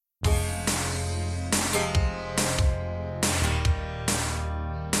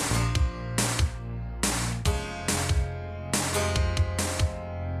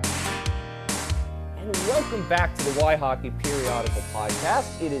Welcome back to the Why Hockey Periodical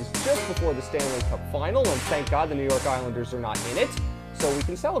Podcast. It is just before the Stanley Cup Final, and thank God the New York Islanders are not in it, so we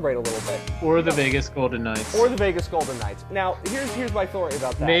can celebrate a little bit. Or the Vegas Golden Knights. Or the Vegas Golden Knights. Now, here's my theory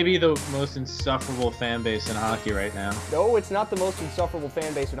about that. Maybe the most insufferable fan base in hockey right now. No, it's not the most insufferable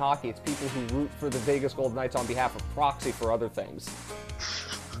fan base in hockey. It's people who root for the Vegas Golden Knights on behalf of proxy for other things.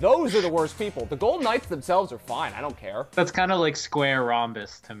 Those are the worst people. The Golden Knights themselves are fine. I don't care. That's kind of like square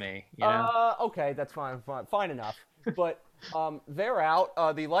rhombus to me, you know? Okay, that's fine enough. But they're out.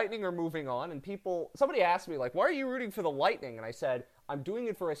 The Lightning are moving on, and somebody asked me, like, why are you rooting for the Lightning? And I said, I'm doing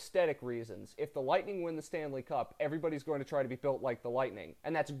it for aesthetic reasons. If the Lightning win the Stanley Cup, everybody's going to try to be built like the Lightning,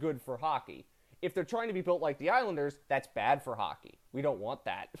 and that's good for hockey. If they're trying to be built like the Islanders, that's bad for hockey. We don't want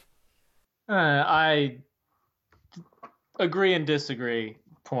that. I agree and disagree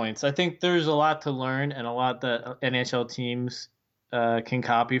points. I think there's a lot to learn and a lot that NHL teams can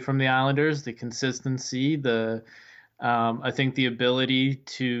copy from the Islanders. The consistency, I think the ability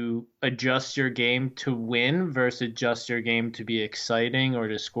to adjust your game to win versus adjust your game to be exciting or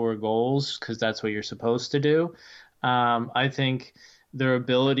to score goals, because that's what you're supposed to do. I think their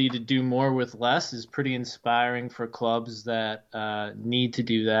ability to do more with less is pretty inspiring for clubs that need to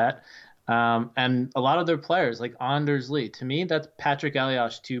do that. And a lot of their players, like Anders Lee, to me, that's Patrick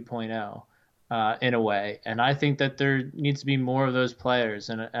Elias 2.0 in a way. And I think that there needs to be more of those players.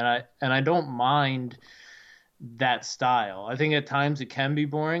 And I don't mind that style. I think at times it can be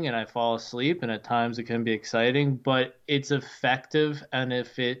boring and I fall asleep, and at times it can be exciting, but it's effective. And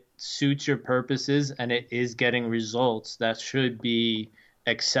if it suits your purposes and it is getting results, that should be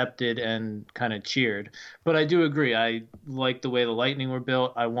accepted and kind of cheered. But I do agree. I like the way the Lightning were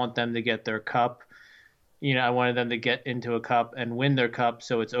built. I want them to get their cup. You know, I wanted them to get into a cup and win their cup,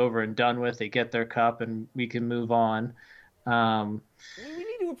 so it's over and done with. They get their cup and we can move on. We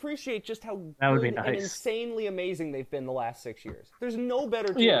need to appreciate just how that would good be nice. and insanely amazing they've been the last 6 years. There's no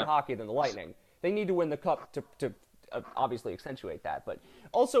better team in hockey than the Lightning. They need to win the cup to obviously accentuate that. But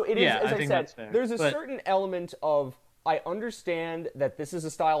also, it is, as I said, there's a certain element of, I understand that this is a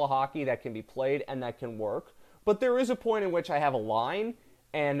style of hockey that can be played and that can work, but there is a point in which I have a line,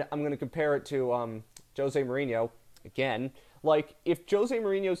 and I'm going to compare it to Jose Mourinho again. Like, if Jose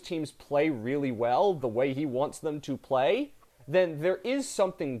Mourinho's teams play really well the way he wants them to play, then there is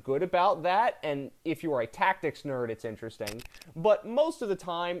something good about that, and if you are a tactics nerd, it's interesting. But most of the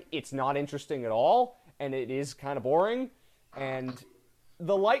time, it's not interesting at all, and it is kind of boring, and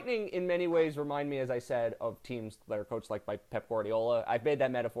the Lightning, in many ways, remind me, as I said, of teams that are coached like by Pep Guardiola. I've made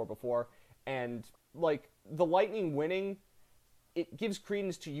that metaphor before. And, like, the Lightning winning, it gives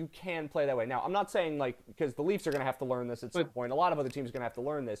credence to you can play that way. Now, I'm not saying, like, because the Leafs are going to have to learn this at some point. A lot of other teams are going to have to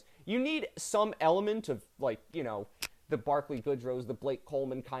learn this. You need some element of, like, you know, the Barclay Goodrows, the Blake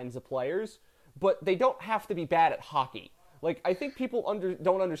Coleman kinds of players. But they don't have to be bad at hockey. Like, I think people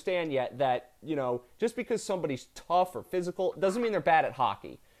don't understand yet that, you know, just because somebody's tough or physical doesn't mean they're bad at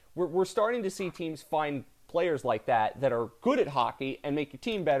hockey. We're starting to see teams find players like that are good at hockey and make your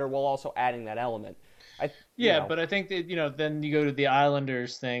team better while also adding that element. But I think that, you know, then you go to the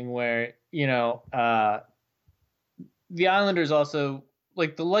Islanders thing where, you know, the Islanders also,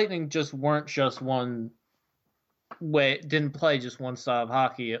 like, the Lightning just weren't just one way, didn't play just one style of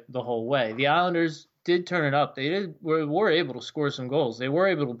hockey the whole way. The Islanders did turn it up. They were able to score some goals. They were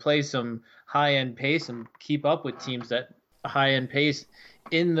able to play some high-end pace and keep up with teams that high-end pace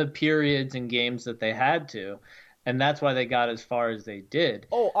in the periods and games that they had to. And that's why they got as far as they did.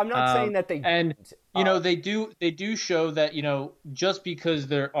 Oh, I'm not saying that they didn't. And, you know, they do show that, you know, just because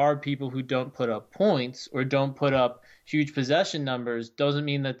there are people who don't put up points or don't put up huge possession numbers doesn't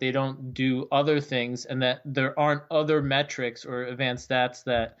mean that they don't do other things and that there aren't other metrics or advanced stats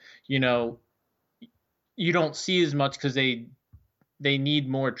that, you know, you don't see as much because they need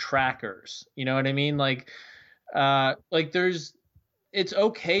more trackers. You know what I mean? Like it's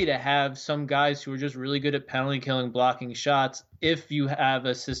okay to have some guys who are just really good at penalty killing, blocking shots if you have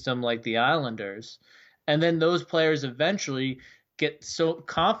a system like the Islanders. And then those players eventually get so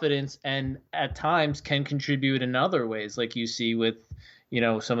confidence and at times can contribute in other ways, like you see with, you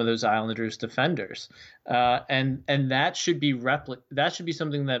know, some of those Islanders defenders. And that should be that should be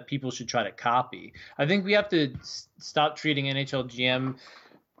something that people should try to copy. I think we have to stop treating NHL GM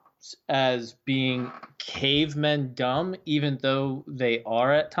as being cavemen dumb, even though they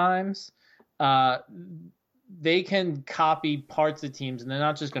are at times. They can copy parts of teams, and they're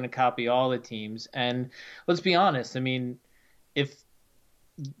not just going to copy all the teams. And let's be honest. I mean, if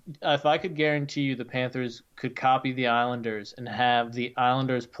I could guarantee you the Panthers could copy the Islanders and have the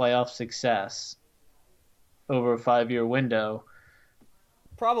Islanders' playoff success over a 5-year window,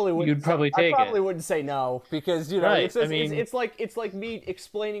 probably wouldn't. You'd probably take it. I probably it. wouldn't say no because right. It's like me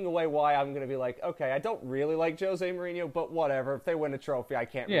explaining away why I'm going to be like, okay, I don't really like Jose Mourinho, but whatever. If they win a trophy, I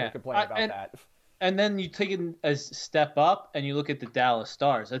can't really complain about that. And then you take it a step up and you look at the Dallas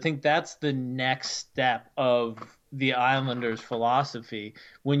Stars. I think that's the next step of the Islanders' philosophy.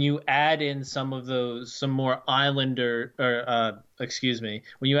 When you add in some more when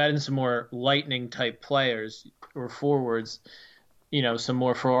you add in some more Lightning type players or forwards, some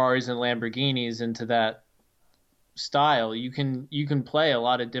more Ferraris and Lamborghinis into that style, you can play a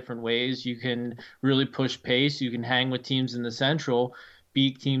lot of different ways. You can really push pace. You can hang with teams in the Central,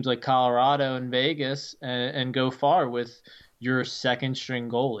 beat teams like Colorado and Vegas, and go far with your second string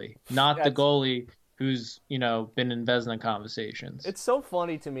goalie, not the goalie who's been in Vezina conversations. It's so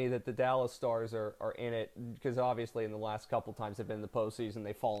funny to me that the Dallas Stars are in it because obviously in the last couple times they've been in the postseason,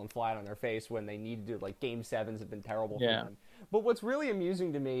 they've fallen flat on their face when they need to do, like Game 7s have been terrible for them. But what's really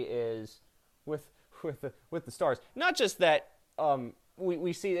amusing to me is with the Stars, not just that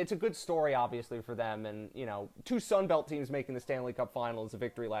we see it's a good story obviously for them, and two Sun Belt teams making the Stanley Cup final is a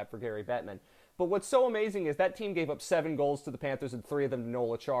victory lap for Gary Bettman. But what's so amazing is that team gave up 7 goals to the Panthers and 3 of them to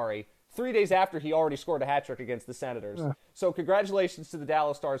Noel Acciari 3 days after he already scored a hat trick against the Senators. So congratulations to the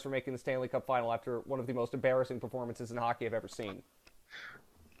Dallas Stars for making the Stanley Cup final after one of the most embarrassing performances in hockey I've ever seen.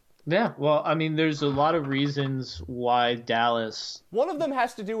 Yeah, well, I mean, there's a lot of reasons why Dallas. One of them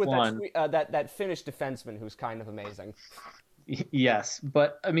has to do with that Finnish defenseman who's kind of amazing. Yes,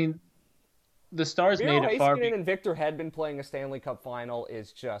 but I mean, the Stars Miro made it far. And Victor Hedman playing a Stanley Cup final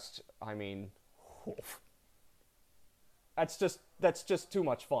is just, I mean, that's just too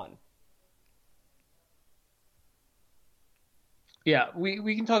much fun. Yeah,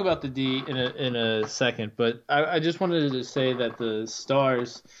 we can talk about the D in a second, but I just wanted to say that the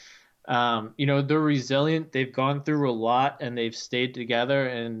Stars, they're resilient. They've gone through a lot and they've stayed together.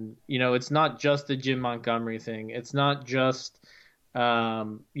 And it's not just the Jim Montgomery thing. It's not just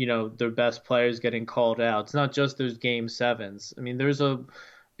their best players getting called out. It's not just those Game 7s. I mean,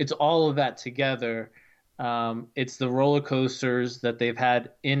 it's all of that together. It's the roller coasters that they've had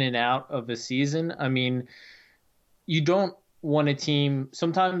in and out of a season. I mean, you don't want a team.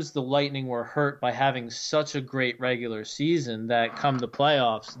 Sometimes the Lightning were hurt by having such a great regular season that come the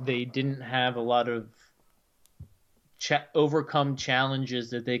playoffs, they didn't have a lot of overcome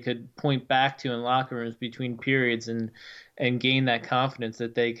challenges that they could point back to in locker rooms between periods and gain that confidence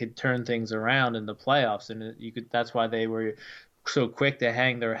that they could turn things around in the playoffs. And that's why they were so quick to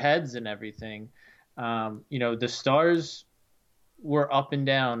hang their heads and everything. The Stars were up and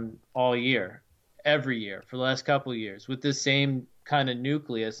down all year, every year for the last couple of years with the same kind of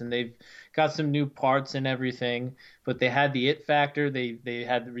nucleus, and they've got some new parts and everything, but they had the it factor. They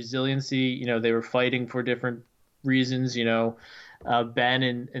had the resiliency. They were fighting for different reasons. Ben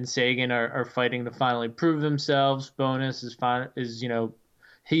and Sagan are fighting to finally prove themselves. Bonus is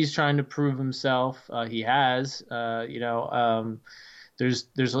he's trying to prove himself. He has. There's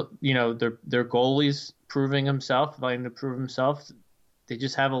their goalies proving himself, fighting to prove himself. They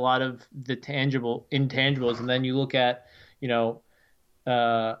just have a lot of the intangibles, and then you look at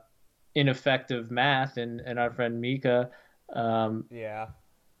ineffective math and our friend Mika.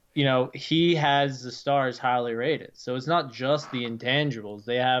 He has the Stars highly rated, so it's not just the intangibles;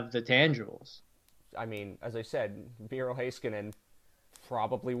 they have the tangibles. I mean, as I said, Miro Heiskanen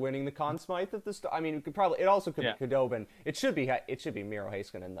probably winning the Conn Smythe at the start. I mean, it also could be Khudobin. It should be Miro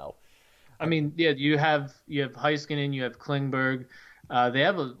Heiskanen though. I mean, yeah, you have Heiskanen, you have Klingberg. They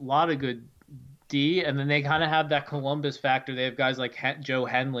have a lot of good D, and then they kind of have that Columbus factor. They have guys like Joe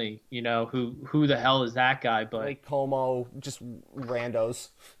Henley, who the hell is that guy? But like Como, just randos.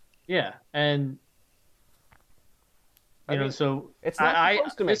 Yeah, and so it's not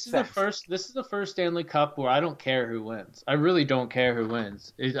supposed to make sense. This is the first Stanley Cup where I don't care who wins. I really don't care who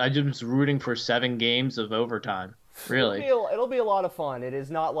wins. I'm just rooting for 7 games of overtime. Really, it'll be a lot of fun. It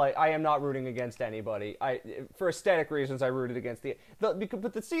is not like I am not rooting against anybody. For aesthetic reasons, I rooted against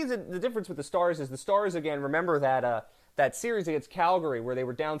but the season. The difference with the Stars is the Stars again. Remember that series against Calgary where they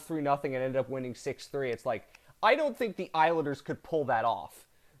were down 3-0 and ended up winning 6-3. It's like I don't think the Islanders could pull that off,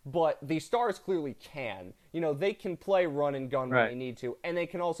 but the Stars clearly can. They can play run and gun when they need to, and they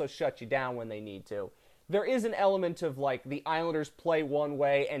can also shut you down when they need to. There is an element of like the Islanders play one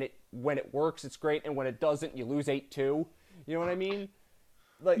way and when it works it's great, and when it doesn't you lose 8-2. You know what I mean?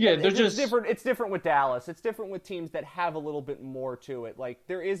 Like, yeah, it's different. It's different with Dallas. It's different with teams that have a little bit more to it. Like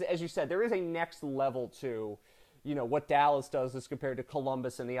there is, as you said, there is a next level to, what Dallas does as compared to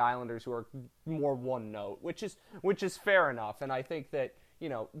Columbus and the Islanders, who are more one note, which is fair enough. And I think that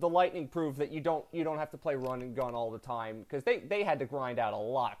the Lightning proved that you don't have to play run and gun all the time, because they had to grind out a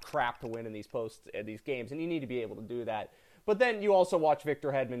lot of crap to win in these games, and you need to be able to do that. But then you also watch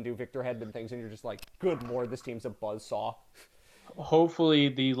Victor Hedman do Victor Hedman things, and you're just like, good Lord, this team's a buzzsaw. Hopefully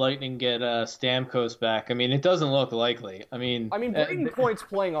the Lightning get Stamkos back. I mean, it doesn't look likely. Brayden Point's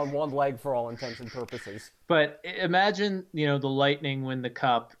playing on one leg for all intents and purposes. But imagine, the Lightning win the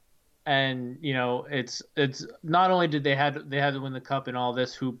Cup, and it's not only did they had to win the Cup in all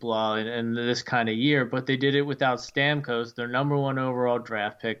this hoopla and this kind of year, but they did it without Stamkos, their number 1 overall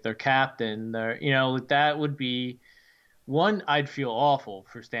draft pick, their captain. That would be. One, I'd feel awful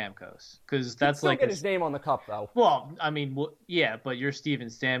for Stamkos, because that's still get his name on the Cup, though. Well, yeah, but you're Steven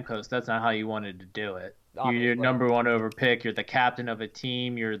Stamkos. That's not how you wanted to do it. Obviously. You're number 1 over pick. You're the captain of a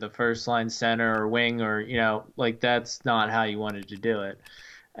team. You're the first line center or wing, or that's not how you wanted to do it.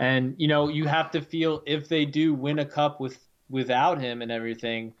 And you have to feel, if they do win a cup without him and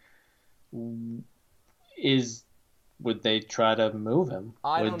everything, would they try to move him?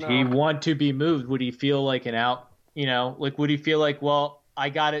 Would he want to be moved? Would he feel like an out? Would he feel like, well, I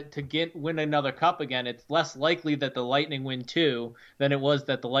got it to win another cup again? It's less likely that the Lightning win 2 than it was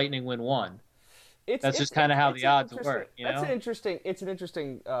that the Lightning win 1. That's just kind of how the odds work. It's an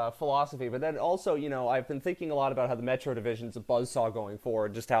interesting philosophy. But then also, I've been thinking a lot about how the Metro Division's a buzzsaw going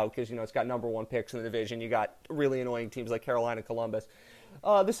forward. Just how, because it's got number 1 picks in the division. You got really annoying teams like Carolina, Columbus.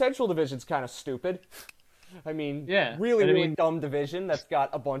 The Central Division's kind of stupid. Really dumb division that's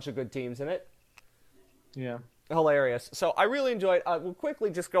got a bunch of good teams in it. Yeah. Hilarious. So I really enjoyed. We'll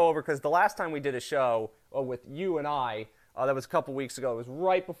quickly just go over, because the last time we did a show with you and I, that was a couple weeks ago. It was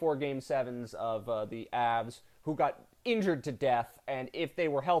right before Game 7s of the Avs, who got injured to death, and if they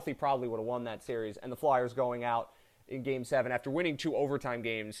were healthy, probably would have won that series. And the Flyers going out in Game 7 after winning 2 overtime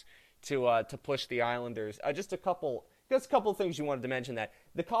games to push the Islanders. Just a couple of things you wanted to mention. That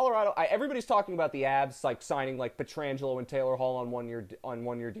the Colorado, everybody's talking about the Avs like signing like Pietrangelo and Taylor Hall on 1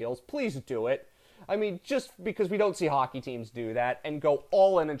 year deals. Please do it. Just because we don't see hockey teams do that, and go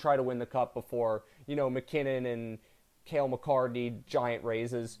all in and try to win the Cup before, McKinnon and Cale Makar need giant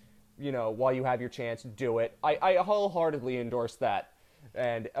raises, while you have your chance, do it. I wholeheartedly endorse that.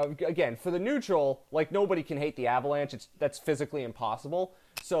 And again, for the neutral, nobody can hate the Avalanche. That's physically impossible.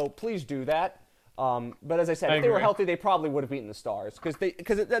 So please do that. But as I said, if they were healthy, they probably would have beaten the Stars.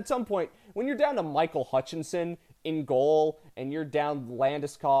 Because at some point, when you're down to Michael Hutchinson in goal, and you're down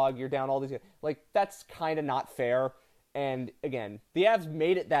Landeskog, you're down all these, that's kind of not fair. And again, the Avs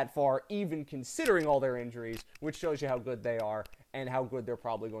made it that far, even considering all their injuries, which shows you how good they are and how good they're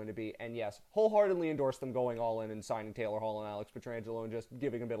probably going to be. And yes, wholeheartedly endorse them going all in and signing Taylor Hall and Alex Pietrangelo and just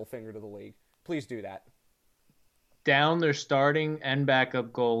giving a middle finger to the league. Please do that. Down their starting and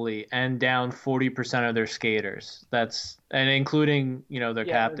backup goalie, and down 40% of their skaters. And including, their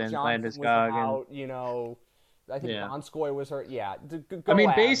captain, Landeskog. I think Donskoy was hurt. Yeah.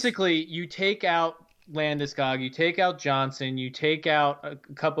 Basically, you take out Landeskog, you take out Johnson, you take out a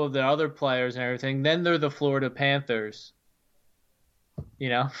couple of the other players and everything, then they're the Florida Panthers.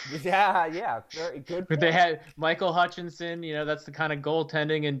 Yeah, very good. But they had Michael Hutchinson, that's the kind of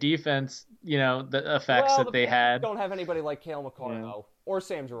goaltending and defense, the effects that they had. Don't have anybody like Cale Makar, though, or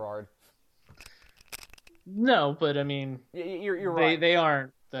Sam Girard. No, but you're right. They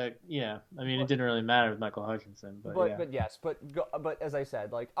aren't. It didn't really matter with Michael Hutchinson, but as I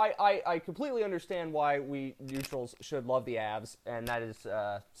said, I completely understand why we neutrals should love the Avs, and that is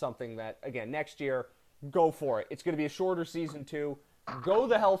something that, again, next year, go for it. It's going to be a shorter season too. Go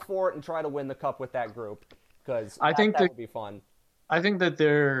the hell for it and try to win the Cup with that group, because that would be fun. I think that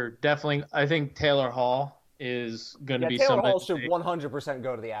they're definitely. I think Taylor Hall is going to be. Taylor Hall should 100%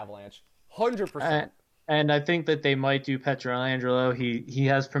 go to the Avalanche. 100%. And I think that they might do Pietrangelo. He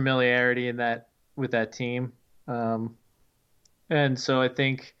has familiarity with that team, and so I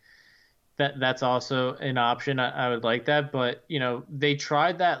think that's also an option. I would like that, but they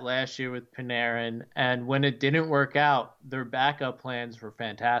tried that last year with Panarin, and when it didn't work out, their backup plans were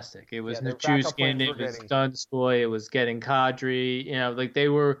fantastic. It was Nichushkin, it was Donskoy, it was getting Kadri.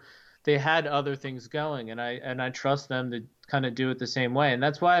 They had other things going, and I trust them to kind of do it the same way, and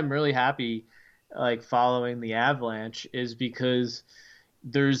that's why I'm really happy. Following the Avalanche, is because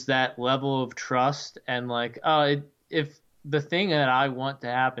there's that level of trust, and if the thing that I want to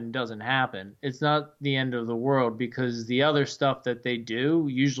happen doesn't happen, it's not the end of the world, because the other stuff that they do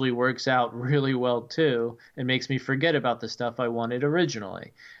usually works out really well too, and makes me forget about the stuff I wanted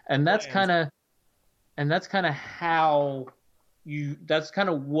originally. And that's kind of how that's kind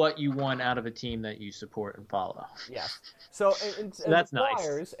of what you want out of a team that you support and follow. Yes. So that's the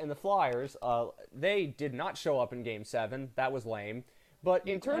Flyers, nice. And the Flyers, they did not show up in Game 7. That was lame. But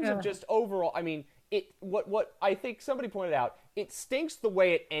in terms of just overall, I mean, what I think somebody pointed out, it stinks the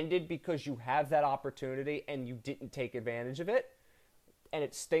way it ended because you have that opportunity and you didn't take advantage of it. And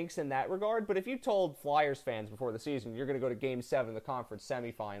it stinks in that regard. But if you told Flyers fans before the season you're going to go to Game 7 of the conference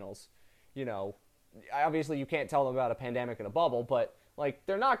semifinals, obviously you can't tell them about a pandemic and a bubble, but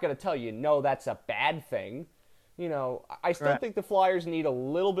they're not going to tell you, no, that's a bad thing. I still think the Flyers need a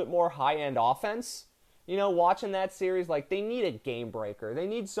little bit more high-end offense. Watching that series, they need a game breaker. They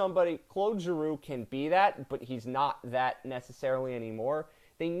need somebody. Claude Giroux can be that, but he's not that necessarily anymore.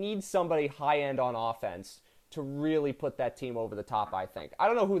 They need somebody high-end on offense to really put that team over the top, I think. I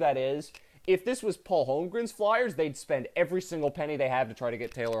don't know who that is. If this was Paul Holmgren's Flyers, they'd spend every single penny they have to try to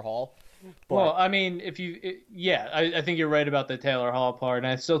get Taylor Hall. But, well, I mean, I think you're right about the Taylor Hall part, and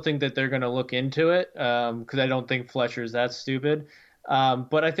I still think that they're going to look into it because I don't think Fletcher's that stupid.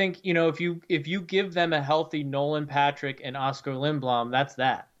 But I think, if you give them a healthy Nolan Patrick and Oscar Lindblom, that's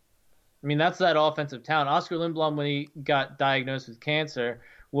that. I mean, that's that offensive talent. Oscar Lindblom, when he got diagnosed with cancer,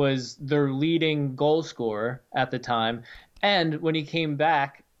 was their leading goal scorer at the time. And when he came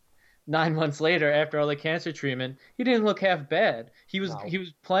back 9 months later after all the cancer treatment, he didn't look half bad. He was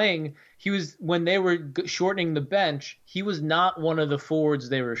playing. When they were shortening the bench, he was not one of the forwards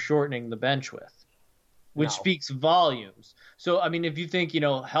they were shortening the bench with, which speaks volumes. So, I mean, if you think,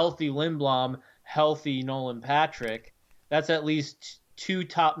 healthy Lindblom, healthy Nolan Patrick, that's at least two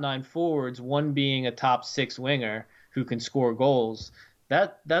top 9 forwards, one being a top 6 winger who can score goals.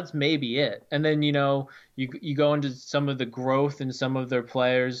 That's maybe it. And then, you go into some of the growth in some of their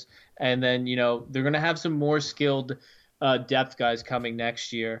players, and then, they're going to have some more skilled depth guys coming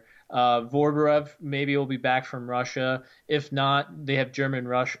next year. Vorberev maybe will be back from Russia. If not, they have German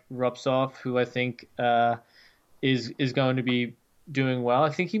Rupsov, who I think is going to be doing well. I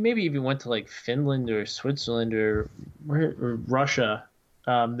think he maybe even went to Finland or Switzerland or Russia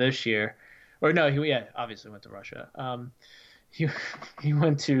this year. Or no, he obviously went to Russia. He's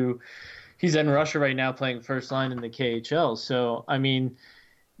in Russia right now playing first line in the KHL. So, I mean,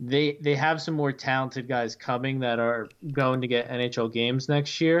 they have some more talented guys coming that are going to get NHL games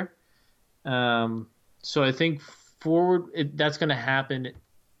next year. So I think that's going to happen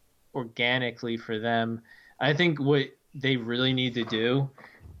organically for them. I think what they really need to do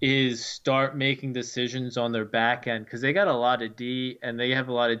is start making decisions on their back end because they got a lot of D and they have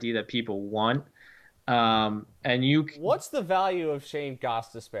a lot of D that people want. What's the value of Shane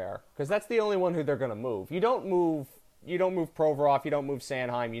Gostisbehere? Because that's the only one who they're going to move. You don't move Provorov, you don't move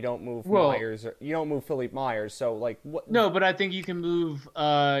Sanheim, you don't move Myers, you don't move Philippe Myers. So what? No, but I think you can move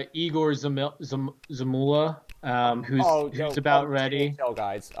Igor Zamula, who's about ready. AHL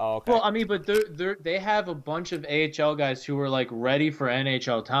guys. Oh, okay. Well, I mean, but they have a bunch of AHL guys who are ready for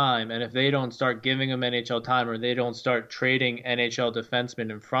NHL time, and if they don't start giving them NHL time or they don't start trading NHL defensemen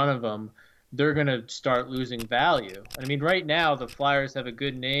in front of them, they're going to start losing value. I mean, right now, the Flyers have a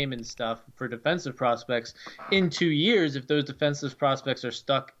good name and stuff for defensive prospects. In 2 years, if those defensive prospects are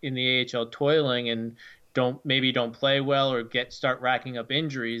stuck in the AHL toiling and don't play well or start racking up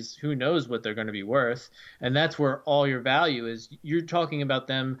injuries, who knows what they're going to be worth. And that's where all your value is. You're talking about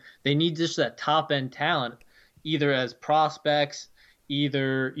them. They need just that top-end talent, either as prospects,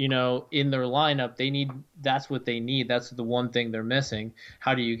 either, in their lineup. That's what they need. That's the one thing they're missing.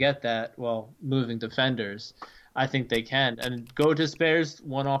 How do you get that? Well, moving defenders. I think they can. And Gostisbehere's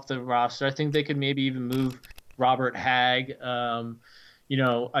one off the roster. I think they could maybe even move Robert Hagg. I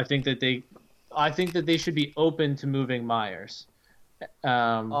think that they should be open to moving Myers.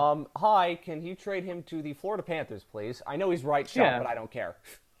 Hi, can you trade him to the Florida Panthers, please? I know he's right shot, but I don't care.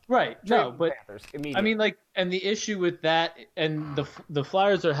 Right. No, but I mean, and the issue with that, and the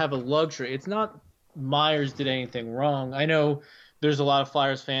Flyers have a luxury. It's not Myers did anything wrong. I know there's a lot of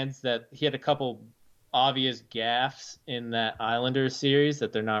Flyers fans that he had a couple obvious gaffes in that Islanders series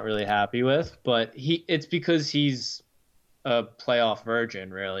that they're not really happy with, but it's because he's a playoff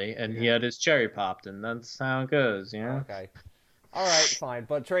virgin, really, and he had his cherry popped, and that's how it goes, Okay. All right, fine,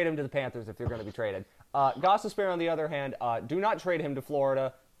 but trade him to the Panthers if you're going to be traded. Gostisbehere, on the other hand, do not trade him to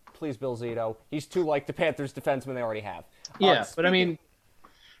Florida. Please, Bill Zito. He's too like the Panthers defenseman they already have. But I mean,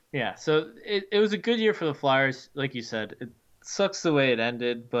 so it was a good year for the Flyers, like you said. It sucks the way it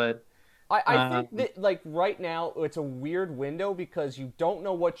ended, but I think that right now it's a weird window because you don't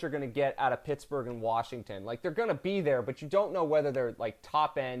know what you're going to get out of Pittsburgh and Washington. They're going to be there, but you don't know whether they're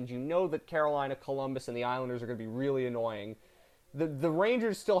top end. You know that Carolina, Columbus, and the Islanders are going to be really annoying. The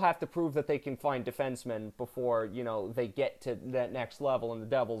Rangers still have to prove that they can find defensemen before, they get to that next level, and the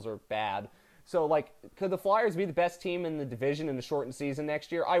Devils are bad. So, could the Flyers be the best team in the division in the shortened season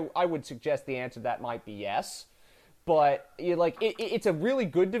next year? I would suggest the answer to that might be yes. But it's a really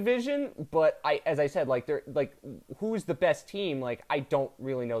good division. But as I said, who's the best team? Like, I don't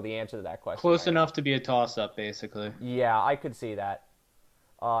really know the answer to that question. Close enough to be a toss-up, basically. Yeah, I could see that.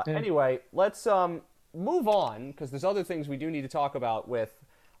 Anyway, let's move on, because there's other things we do need to talk about with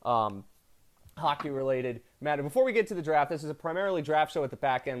hockey-related matter. Before we get to the draft, this is a primarily draft show at the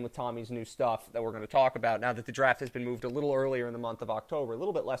back end with Tommy's new stuff that we're going to talk about now that the draft has been moved a little earlier in the month of October, a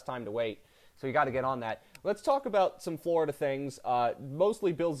little bit less time to wait. So you got to get on that. Let's talk about some Florida things,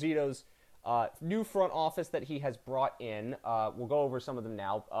 mostly Bill Zito's new front office that he has brought in. We'll go over some of them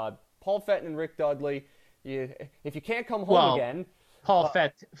now. Paul Fenton and Rick Dudley. If you can't come home again...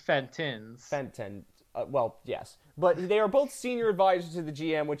 Fenton. Well, yes. But they are both senior advisors to the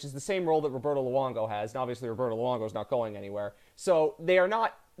GM, which is the same role that Roberto Luongo has. And obviously Roberto Luongo is not going anywhere. So they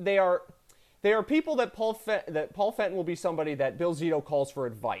are people that Paul Fenton will be somebody that Bill Zito calls for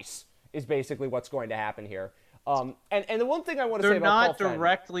advice, is basically what's going to happen here. And the one thing I want to say about Paul Fenton... They're not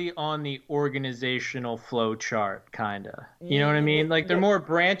directly on the organizational flow chart, kind of. You know what I mean? Like, they're more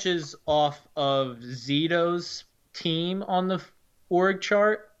branches off of Zito's team on the org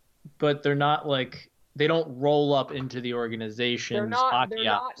chart, but they're not they don't roll up into the organization's hockey They're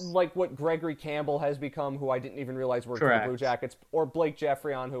not like what Gregory Campbell has become, who I didn't even realize worked for the Blue Jackets, or Blake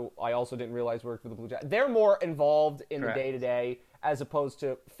Jeffrion, who I also didn't realize worked for the Blue Jackets. They're more involved in the day-to-day as opposed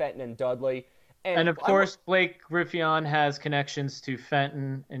to Fenton and Dudley. And of course, Blake Griffin has connections to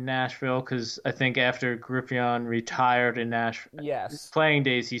Fenton in Nashville, because I think after Griffin retired in Nashville, playing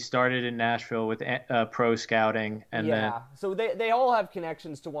days, he started in Nashville with pro scouting. So they all have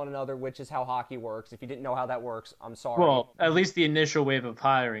connections to one another, which is how hockey works. If you didn't know how that works, I'm sorry. Well, at least the initial wave of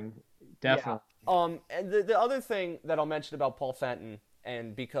hiring, definitely. Yeah. And the other thing that I'll mention about Paul Fenton,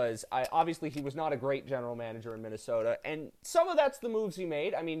 and because obviously he was not a great general manager in Minnesota, and some of that's the moves he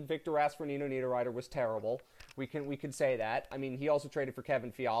made. I mean, Victor Rask-Nino Niederreiter was terrible. We can say that. I mean, he also traded for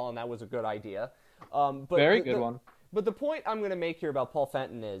Kevin Fiala, and that was a good idea. Very good one. But the point I'm going to make here about Paul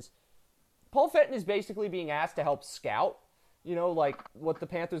Fenton is basically being asked to help scout. You know, like what the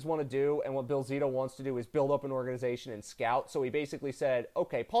Panthers want to do and what Bill Zito wants to do is build up an organization and scout. So he basically said,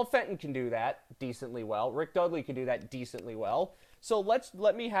 okay, Paul Fenton can do that decently well. Rick Dudley can do that decently well. So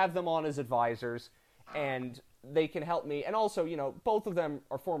let me have them on as advisors, and they can help me. And also, you know, both of them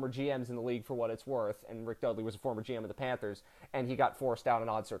are former GMs in the league for what it's worth. And Rick Dudley was a former GM of the Panthers, and he got forced out in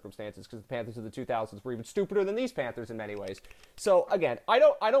odd circumstances because the Panthers of the 2000s were even stupider than these Panthers in many ways. So again, I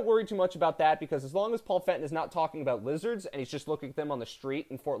don't worry too much about that, because as long as Paul Fenton is not talking about lizards and he's just looking at them on the street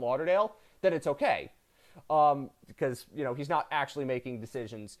in Fort Lauderdale, then it's okay. Because, you know, he's not actually making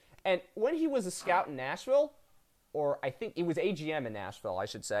decisions. And when he was a scout in Nashville, or I think it was AGM in Nashville, I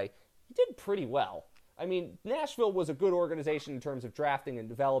should say, he did pretty well. I mean, Nashville was a good organization in terms of drafting and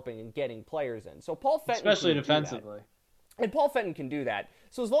developing and getting players in. So Paul Fenton, especially defensively, and Paul Fenton can do that.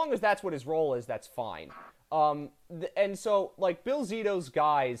 So as long as that's what his role is, that's fine. And so, like, Bill Zito's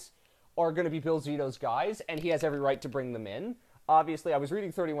guys are going to be Bill Zito's guys, and he has every right to bring them in. Obviously, I was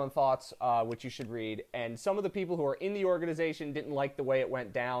reading 31 Thoughts, which you should read, and some of the people who are in the organization didn't like the way it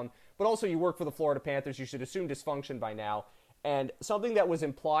went down. But also, you work for the Florida Panthers, you should assume dysfunction by now. And something that was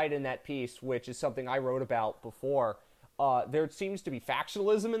implied in that piece, which is something I wrote about before, there seems to be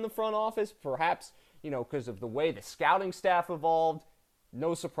factionalism in the front office, perhaps, you know, because of the way the scouting staff evolved.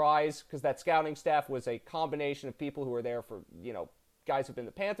 No surprise, because that scouting staff was a combination of people who were there for, you know, guys who've been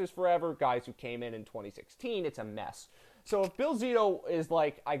the Panthers forever, guys who came in 2016. It's a mess. So if Bill Zito is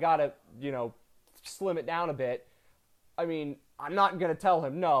like, I got to, you know, slim it down a bit, I mean, I'm not going to tell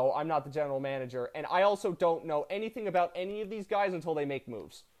him, no, I'm not the general manager. And I also don't know anything about any of these guys until they make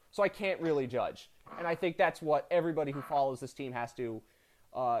moves. So I can't really judge. And I think that's what everybody who follows this team has to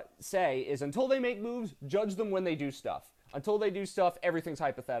say, is until they make moves, judge them when they do stuff. Until they do stuff, everything's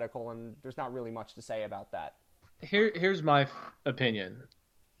hypothetical, and there's not really much to say about that. Here's my opinion.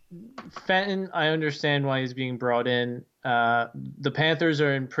 Fenton, I understand why he's being brought in. The Panthers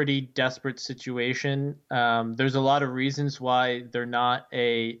are in pretty desperate situation. There's a lot of reasons why they're not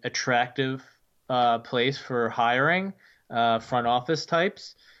a attractive place for hiring front office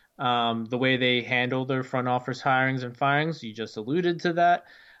types. The way they handle their front office hirings and firings, you just alluded to that,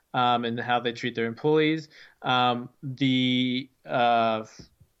 and how they treat their employees. Some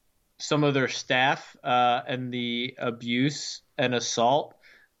of their staff and the abuse and assault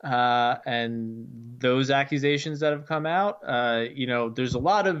and those accusations that have come out, you know, there's a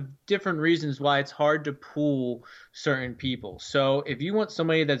lot of different reasons why it's hard to pool certain people. So if you want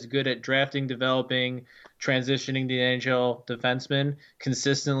somebody that's good at drafting, developing, transitioning the NHL defenseman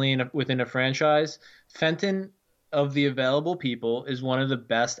consistently within a franchise, Fenton of the available people is one of the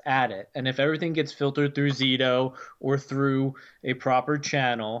best at it. And if everything gets filtered through Zito or through a proper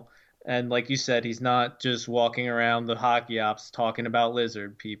channel, and like you said, he's not just walking around the hockey ops talking about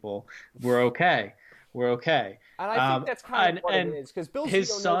lizard people, we're okay. We're okay. And I think that's kind of what it is, because Bill his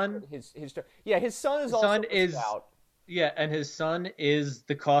Zito son, knows his son is also a scout. Yeah, and his son is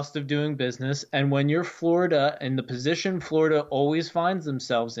the cost of doing business. And when you're Florida, in the position Florida always finds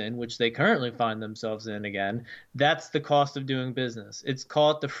themselves in, which they currently find themselves in again, that's the cost of doing business. It's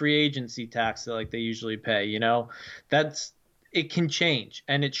called the free agency tax that like they usually pay. It can change,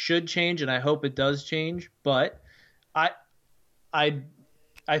 and it should change, and I hope it does change. But I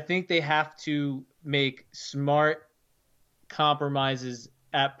think they have to make smart compromises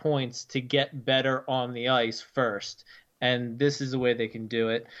at points to get better on the ice first, and this is the way they can do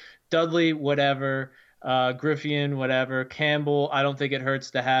it. Dudley, whatever, Griffian, whatever, Campbell. I don't think it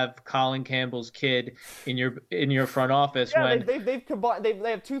hurts to have Colin Campbell's kid in your front office. Yeah, they've combined.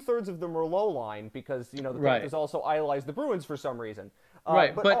 They have 2/3 of the Merlot line, because the Panthers also idolize the Bruins for some reason.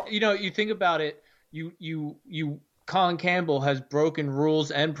 Right, but you think about it. You Colin Campbell has broken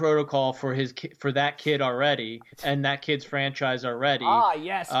rules and protocol for that kid already, and that kid's franchise already. Ah,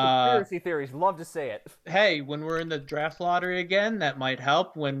 yes, conspiracy theories. Love to say it. Hey, when we're in the draft lottery again, that might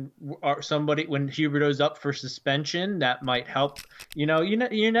help. When Huberdeau's up for suspension, that might help. You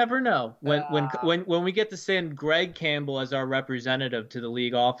never know. When we get to send Greg Campbell as our representative to the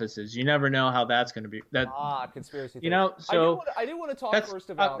league offices, you never know how that's going to be. Conspiracy theories. So I do want to talk first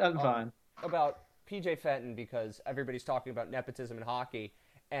about I'm fine. About PJ Fenton, because everybody's talking about nepotism in hockey,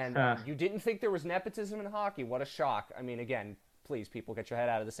 and you didn't think there was nepotism in hockey. What a shock. I mean, again, please, people, get your head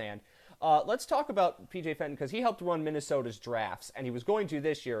out of the sand. Let's talk about PJ Fenton, because he helped run Minnesota's drafts, and he was going to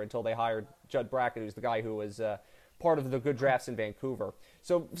this year until they hired Judd Brackett, who's the guy who was part of the good drafts in Vancouver.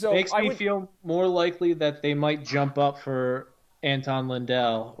 So makes me feel more likely that they might jump up for Anton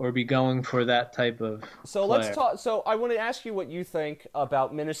Lundell or be going for that type of player. Let's talk. So I want to ask you what you think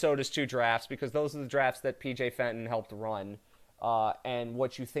about Minnesota's 2 drafts, because those are the drafts that PJ Fenton helped run, and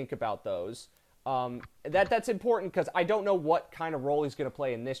what you think about those. That's important, because I don't know what kind of role he's going to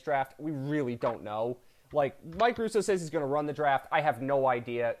play in this draft. We really don't know. Like, Mike Russo says he's going to run the draft. I have no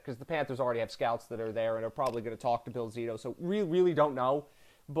idea, because the Panthers already have scouts that are there and are probably going to talk to Bill Zito. So we really don't know.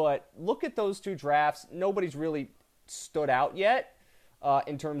 But look at those 2 drafts. Nobody's really stood out yet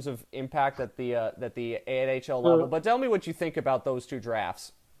in terms of impact at the AHL level. But tell me what you think about those 2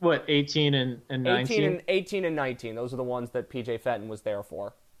 drafts. What, 18 and 19? 18 and 19. Those are the ones that PJ Fenton was there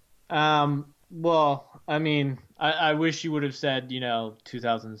for. Well, I mean, I wish you would have said,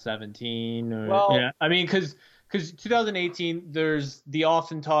 2017. I mean, because 2018, there's the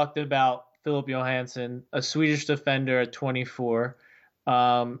often talked about Philip Johansson, a Swedish defender at 24.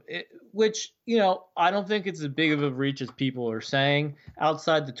 Which, I don't think it's as big of a reach as people are saying.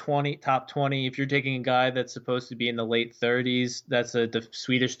 Outside the top 20, if you're taking a guy that's supposed to be in the late 30s, that's a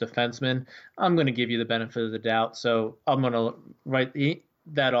Swedish defenseman, I'm going to give you the benefit of the doubt. So I'm going to write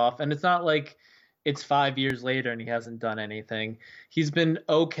that off. And it's not like it's 5 years later and he hasn't done anything. He's been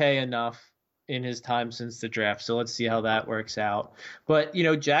okay enough in his time since the draft. So let's see how that works out. But,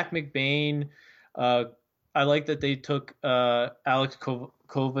 Jack McBain, I like that they took Alex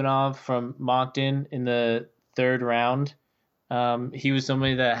Kovanov from Moncton in the 3rd round. He was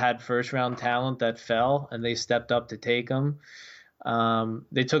somebody that had first-round talent that fell, and they stepped up to take him.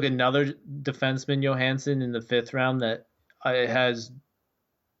 They took another defenseman, Johansson, in the 5th round that has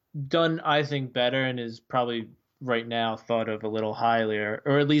done, I think, better and is probably right now thought of a little highly, or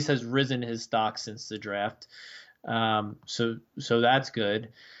at least has risen his stock since the draft. So that's good.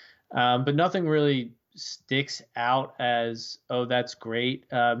 But nothing really sticks out as, oh, that's great.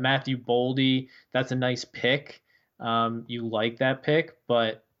 Matthew Boldy, that's a nice pick. You like that pick,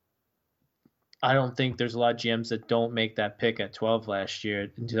 but I don't think there's a lot of GMs that don't make that pick at 12 last year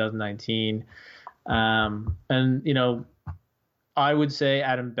in 2019. And, I would say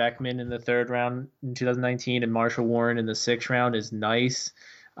Adam Beckman in the 3rd round in 2019 and Marshall Warren in the 6th round is nice.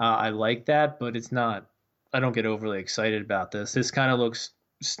 I like that, but it's not, I don't get overly excited about this. This kind of looks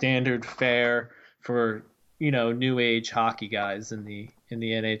standard fare for, new age hockey guys in the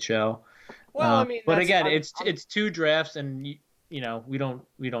NHL. Well, I mean, but again, it's 2 drafts, and we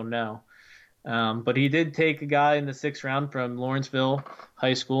don't know. But he did take a guy in the 6th round from Lawrenceville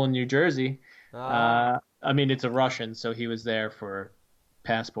High School in New Jersey. I mean, it's a Russian, so he was there for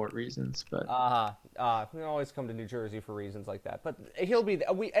passport reasons. But we always come to New Jersey for reasons like that. But he'll be.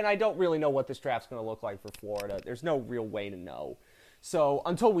 And I don't really know what this draft's going to look like for Florida. There's no real way to know. So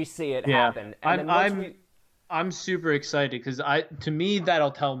until we see it happen, I'm super excited because to me that'll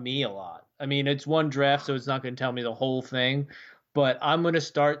tell me a lot I mean, it's one draft, so it's not going to tell me the whole thing, but I'm going to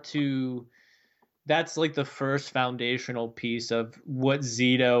start to. That's like the first foundational piece of what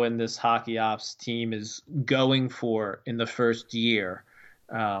Zito and this hockey ops team is going for in the first year.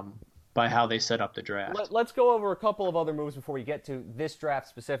 By how they set up the draft. Let's go over a couple of other moves before we get to this draft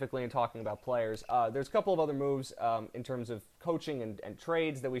specifically and talking about players. There's a couple of other moves in terms of coaching and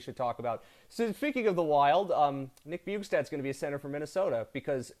trades that we should talk about. So speaking of the Wild, Nick Bjugstad's going to be a center for Minnesota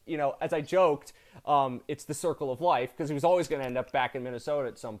because, as I joked, it's the circle of life because he was always going to end up back in Minnesota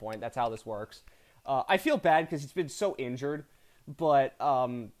at some point. That's how this works. I feel bad because he's been so injured, but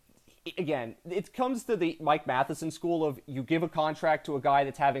again, it comes to the Mike Matheson school of you give a contract to a guy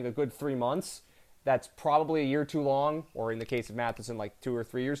that's having a good 3 months, that's probably a year too long, or in the case of Matheson, like 2 or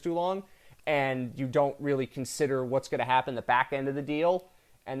 3 years too long, and you don't really consider what's going to happen the back end of the deal,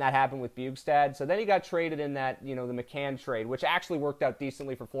 and that happened with Bjugstad. So then he got traded in that, the McCann trade, which actually worked out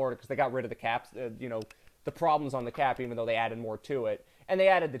decently for Florida because they got rid of the caps, the problems on the cap, even though they added more to it, and they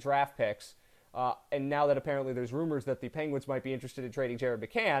added the draft picks. And now that apparently there's rumors that the Penguins might be interested in trading Jared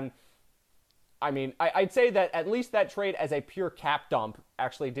McCann, I mean, I'd say that at least that trade as a pure cap dump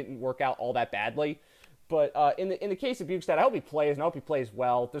actually didn't work out all that badly. But in the case of Bjugstad, I hope he plays, and I hope he plays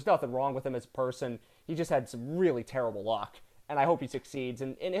well. There's nothing wrong with him as a person. He just had some really terrible luck, and I hope he succeeds.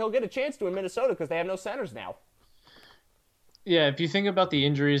 And he'll get a chance to in Minnesota because they have no centers now. Yeah, if you think about the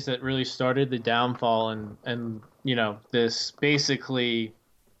injuries that really started the downfall and this basically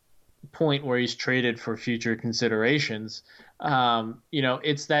point where he's traded for future considerations,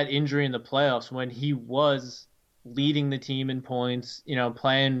 it's that injury in the playoffs when he was leading the team in points,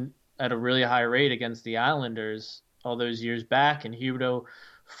 playing at a really high rate against the Islanders all those years back. And Huberdeau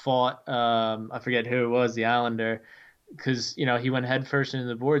fought, I forget who it was, the Islander, because, he went headfirst into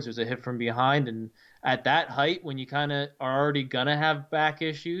the boards. It was a hit from behind. And at that height, when you kind of are already going to have back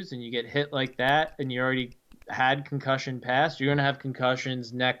issues and you get hit like that and you already had concussion past, you're going to have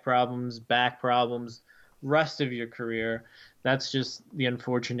concussions, neck problems, back problems, rest of your career. That's just the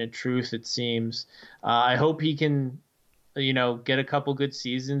unfortunate truth, it seems. I hope he can, get a couple good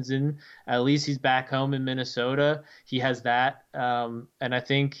seasons in. At least he's back home in Minnesota. He has that. And I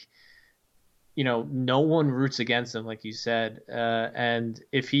think, no one roots against him, like you said. And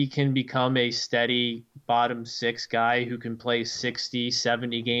if he can become a steady bottom six guy who can play 60,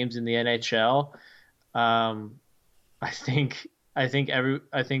 70 games in the NHL, I think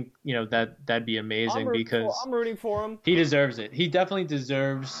that'd be amazing because I'm rooting for him. He deserves it. He definitely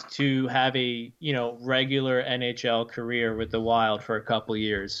deserves to have a regular NHL career with the Wild for a couple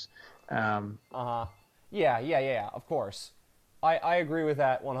years. Yeah. Of course, I agree with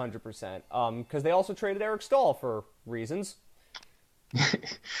that 100%. Because they also traded Eric Staal for reasons.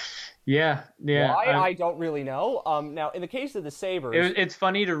 Yeah. Why? I don't really know. Now, in the case of the Sabres... It's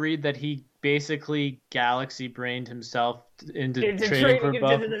funny to read that he basically galaxy-brained himself into trading for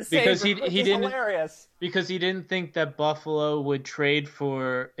Buffalo. Because he didn't, hilarious. Because he didn't think that Buffalo would trade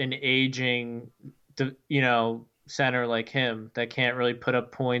for an aging, center like him that can't really put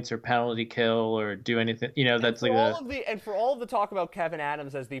up points or penalty kill or do anything. That's like and for all of the talk about Kevin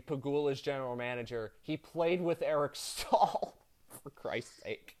Adams as the Pegula's general manager, he played with Eric Staal, for Christ's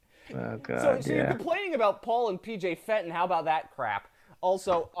sake. Oh, God, so you're complaining about Paul and PJ Fenton. How about that crap?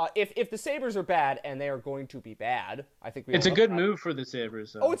 Also, if the Sabres are bad, and they are going to be bad, I think it's a good move for the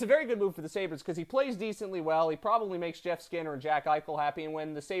Sabres, though. Oh, it's a very good move for the Sabres because he plays decently well. He probably makes Jeff Skinner and Jack Eichel happy, and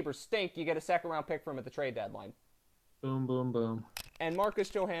when the Sabres stink, you get a second-round pick from him at the trade deadline. Boom, boom, boom. And Marcus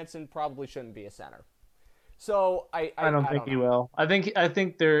Johansson probably shouldn't be a center. So I don't think he will. I think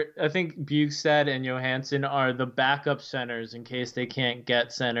Bjugstad and Johansson are the backup centers in case they can't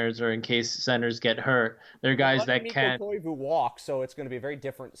get centers or in case centers get hurt. They're guys that can. Koivu walks, so it's going to be a very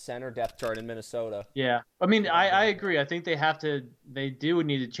different center depth chart in Minnesota. Yeah, I mean, I agree. I think they do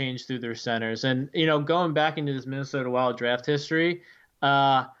need to change through their centers. And going back into this Minnesota Wild draft history,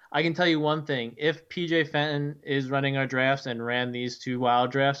 I can tell you one thing: if PJ Fenton is running our drafts and ran these two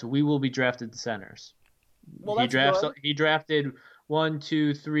Wild drafts, we will be drafted centers. Well, He drafted 1,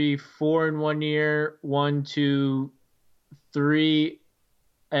 2, 3, 4 in 1 year, 1, 2, 3,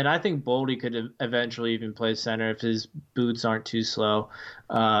 and I think Boldy could eventually even play center if his boots aren't too slow.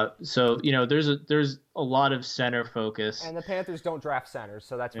 So there's a lot of center focus. And the Panthers don't draft centers,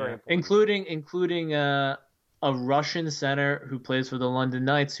 so that's very important. Including a Russian center who plays for the London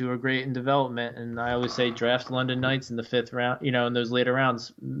Knights, who are great in development. And I always say draft London Knights in the 5th round, in those later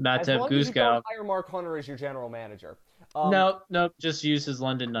rounds. Matev Guskov. Hire Mark Hunter as your general manager. No, just use his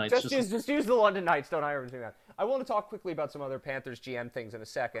London Knights. Just use the London Knights. Don't hire him to do that. I want to talk quickly about some other Panthers GM things in a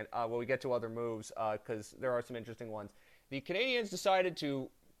second when we get to other moves because there are some interesting ones. The Canadiens decided to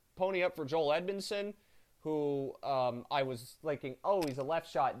pony up for Joel Edmondson, who I was thinking, oh, he's a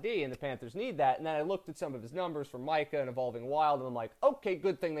left shot D, and the Panthers need that. And then I looked at some of his numbers for Micah and Evolving Wild, and I'm like, okay,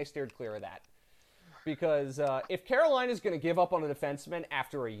 good thing they steered clear of that. Because if Carolina's going to give up on a defenseman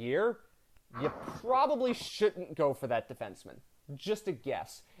after a year, you probably shouldn't go for that defenseman. Just a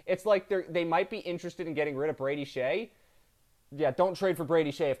guess. It's like they might be interested in getting rid of Brady Shea. Yeah, don't trade for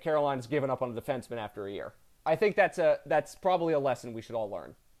Brady Shea if Carolina's given up on a defenseman after a year. I think that's probably a lesson we should all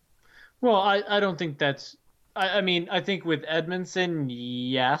learn. Well, I don't think that's... I mean, I think with Edmondson,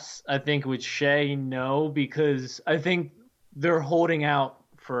 yes. I think with Shea, no, because I think they're holding out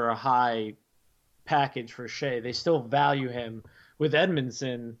for a high package for Shea. They still value him. With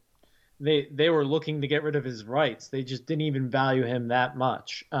Edmondson, they were looking to get rid of his rights. They just didn't even value him that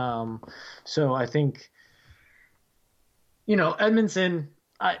much. So I think, Edmondson,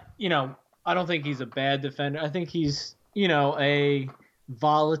 I don't think he's a bad defender. I think he's, a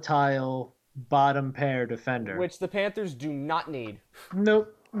volatile bottom pair defender. Which the Panthers do not need.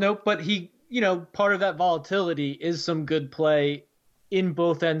 Nope. But he, part of that volatility is some good play in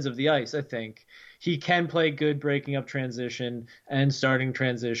both ends of the ice, I think. He can play good breaking up transition and starting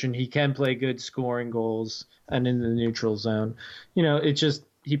transition. He can play good scoring goals and in the neutral zone. It's just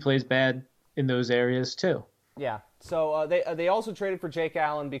he plays bad in those areas too. Yeah. So they also traded for Jake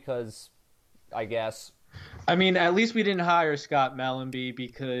Allen because, I guess. I mean, at least we didn't hire Scott Mellanby,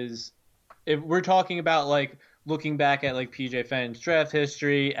 because if we're talking about looking back at PJ Fenton's draft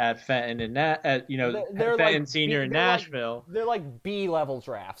history, at Fenton and Fenton Senior in Nashville, they're like B-level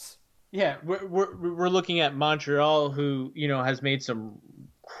drafts. Yeah, we're looking at Montreal, who has made some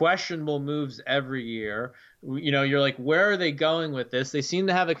questionable moves every year. You're like, where are they going with this? They seem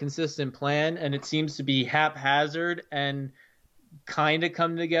to have a consistent plan, and it seems to be haphazard and kind of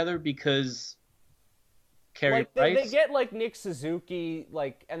come together because Carey Price. They get Nick Suzuki,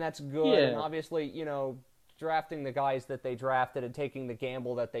 and that's good. Yeah. And obviously, drafting the guys that they drafted and taking the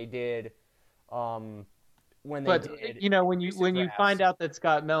gamble that they did. When you find out that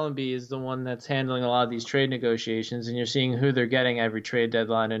Scott Mellanby is the one that's handling a lot of these trade negotiations, and you're seeing who they're getting every trade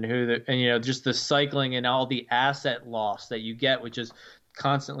deadline, and just the cycling and all the asset loss that you get, which is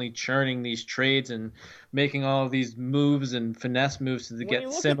constantly churning these trades and making all of these moves and finesse moves to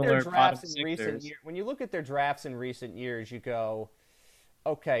get similar bottom sixers. When you look at their drafts in recent years, you go,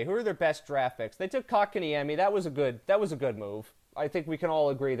 okay, who are their best draft picks? They took Kotkaniemi. That was a good move. I think we can all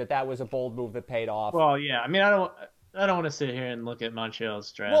agree that was a bold move that paid off. Well, yeah. I mean, I don't want to sit here and look at Montreal's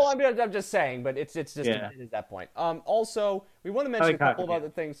draft. Well, I'm just saying, but it's just at that point. Also, we want to mention a couple of other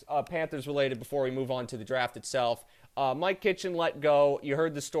things, Panthers related, before we move on to the draft itself. Mike Kitchen let go. You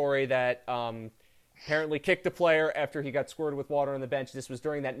heard the story that apparently kicked a player after he got squirted with water on the bench. This was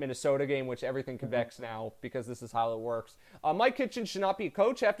during that Minnesota game, which everything convects now because this is how it works. Mike Kitchen should not be a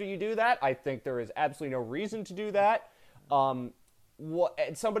coach after you do that. I think there is absolutely no reason to do that.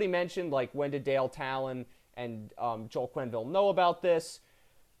 Somebody mentioned, when did Dale Talon and Joel Quenneville know about this?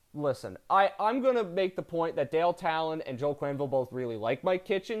 Listen, I'm going to make the point that Dale Talon and Joel Quenneville both really like Mike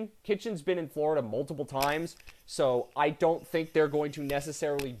Kitchen. Kitchen's been in Florida multiple times, so I don't think they're going to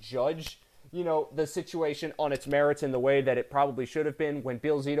necessarily judge, the situation on its merits in the way that it probably should have been. When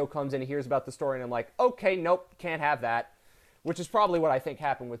Bill Zito comes in and hears about the story, and I'm like, okay, nope, can't have that. Which is probably what I think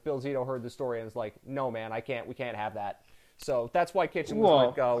happened with Bill Zito heard the story and was like, no, man, we can't have that. So that's why Kitchen was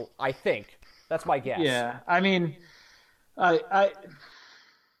let go, I think. That's my guess. Yeah, I mean, I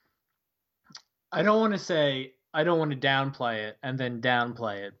don't want to say, I don't want to downplay it and then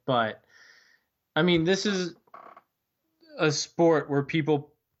downplay it, but I mean, this is a sport where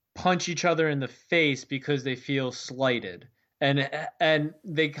people punch each other in the face because they feel slighted, and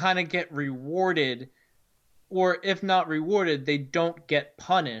they kind of get rewarded, or if not rewarded, they don't get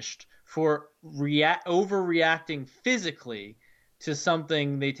punished for overreacting physically to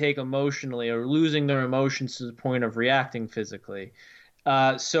something they take emotionally, or losing their emotions to the point of reacting physically.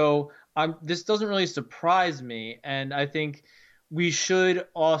 So this doesn't really surprise me, and I think we should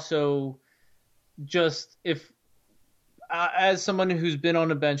also just, as someone who's been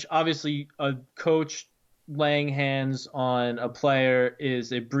on a bench, obviously a coach laying hands on a player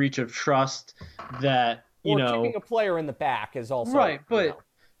is a breach of trust that, kicking a player in the back is also... Right, but...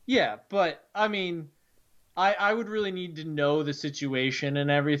 Yeah, but I mean, I would really need to know the situation and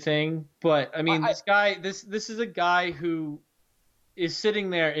everything. But I mean, this is a guy who is sitting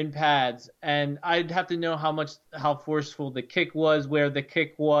there in pads, and I'd have to know how forceful the kick was, where the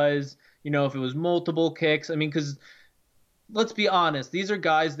kick was, if it was multiple kicks. I mean, because let's be honest, these are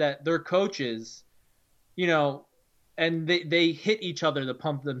guys that they're coaches, and they hit each other to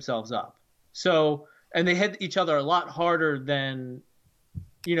pump themselves up. So, and they hit each other a lot harder than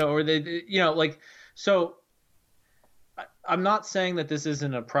or they, like, so I'm not saying that this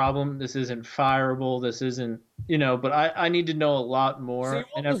isn't a problem. This isn't fireable. This isn't, but I need to know a lot more so you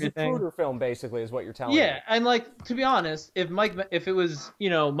and want the everything. Zapruder film, basically, is what you're telling me. Yeah, and like, to be honest, if it was,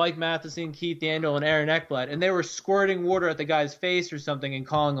 Mike Matheson, Keith Yandle, and Aaron Ekblad, and they were squirting water at the guy's face or something and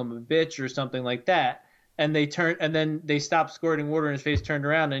calling him a bitch or something like that, and then they stopped squirting water in his face, turned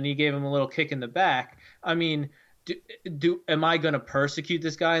around, and he gave him a little kick in the back. I mean, am I going to persecute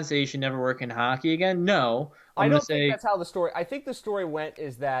this guy and say he should never work in hockey again? No. I don't think that's how the story. I think the story went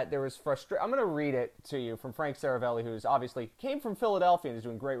is that there was frustration. I'm going to read it to you from Frank Saravelli, who's obviously came from Philadelphia and is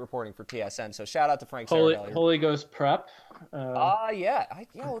doing great reporting for TSN. So shout out to Frank Saravelli. Holy Ghost Prep. Yeah,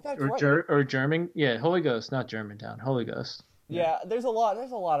 that's right. Or German. Yeah, Holy Ghost, not Germantown. Holy Ghost. Yeah, there's a lot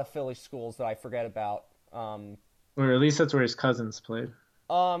of Philly schools that I forget about. Or at least that's where his cousins played.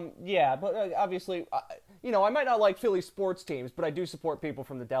 Yeah, but obviously, I might not like Philly sports teams, but I do support people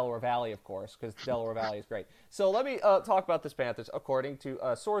from the Delaware Valley, of course, because Delaware Valley is great. So let me talk about this Panthers. According to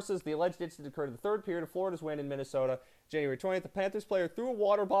sources, the alleged incident occurred in the third period of Florida's win in Minnesota, January 20th. The Panthers player threw a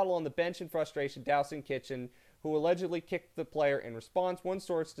water bottle on the bench in frustration, dousing Kitchen, who allegedly kicked the player in response. One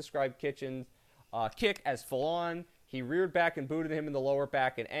source described Kitchen's kick as full-on. He reared back and booted him in the lower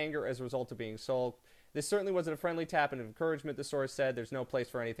back in anger as a result of being sulked. This certainly wasn't a friendly tap and of encouragement, the source said. There's no place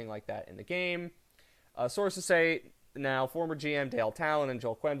for anything like that in the game. Sources say now former GM Dale Talon and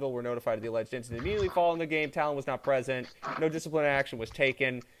Joel Quenneville were notified of the alleged incident immediately following the game. Talon was not present. No disciplinary action was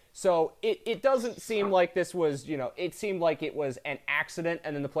taken. So it doesn't seem like this was, it seemed like it was an accident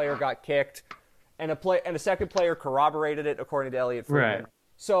and then the player got kicked. And a second player corroborated it, according to Elliot Friedman. Right.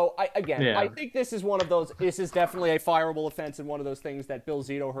 So, I think this is one of those, this is definitely a fireable offense and one of those things that Bill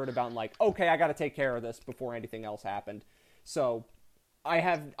Zito heard about and like, okay, I got to take care of this before anything else happened. So, I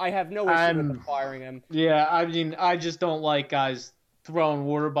have no issue with them firing him. Yeah, I mean, I just don't like guys throwing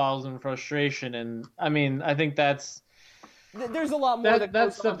water bottles in frustration. And, I mean, I think that's... There's a lot more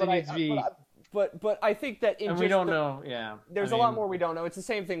that's stuff that needs to be... But I think that we don't know, yeah. There's a lot more we don't know. It's the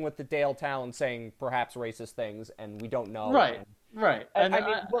same thing with the Dale Talon saying perhaps racist things, and we don't know. Right. Right. And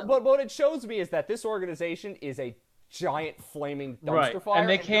but what it shows me is that this organization is a giant flaming dumpster fire, and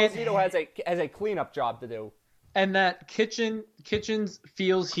they can't. Bill Zito has a cleanup job to do. And that Kitchens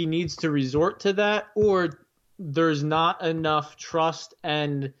feels he needs to resort to that, or there's not enough trust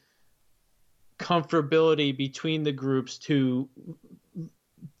and comfortability between the groups to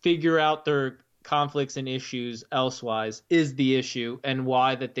figure out their conflicts and issues elsewise is the issue, and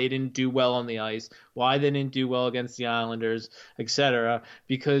why that they didn't do well on the ice, why they didn't do well against the Islanders, etc.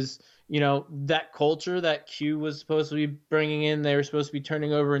 Because, that culture that Q was supposed to be bringing in, they were supposed to be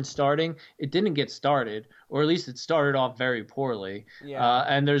turning over and starting, it didn't get started, or at least it started off very poorly. Yeah.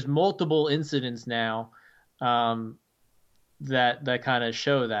 And there's multiple incidents now that kind of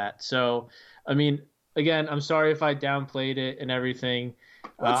show that. So, I mean, again, I'm sorry if I downplayed it and everything.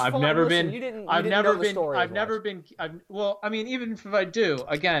 I've never been. Well, I mean, even if I do,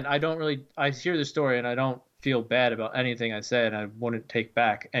 again, I hear the story and I don't feel bad about anything I say, and I wouldn't take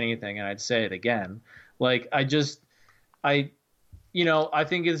back anything, and I'd say it again. Like, I think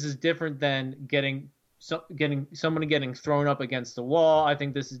this is different than getting someone getting thrown up against the wall. I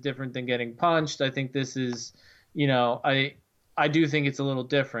think this is different than getting punched. I think this is, I do think it's a little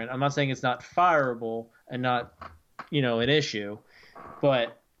different. I'm not saying it's not fireable and not, an issue.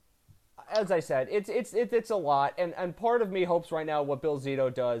 But as I said, it's a lot, and part of me hopes right now what Bill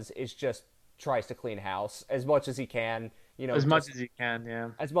Zito does is just tries to clean house as much as he can. As much as he can, yeah.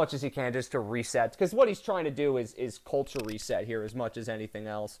 As much as he can, just to reset, because what he's trying to do is culture reset here as much as anything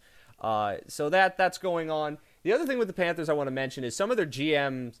else. So that's going on. The other thing with the Panthers I want to mention is some of their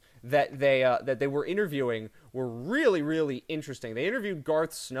GMs that they were interviewing were really, really interesting. They interviewed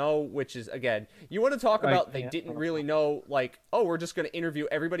Garth Snow, which is, again, you want to talk about they didn't really know, like, oh, we're just going to interview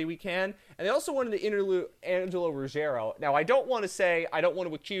everybody we can. And they also wanted to interview Angelo Ruggiero. Now, I don't want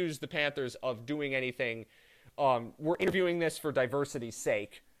to accuse the Panthers of doing anything. We're interviewing this for diversity's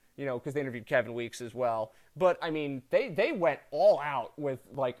sake, because they interviewed Kevin Weeks as well. But, I mean, they went all out with,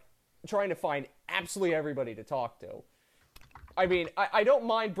 like, trying to find absolutely everybody to talk to. I mean, I don't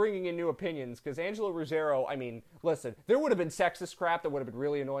mind bringing in new opinions, because Angelo Ruggiero, I mean, listen, there would have been sexist crap that would have been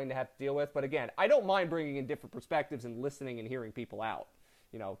really annoying to have to deal with, but again, I don't mind bringing in different perspectives and listening and hearing people out.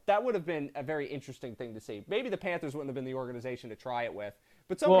 That would have been a very interesting thing to see. Maybe the Panthers wouldn't have been the organization to try it with,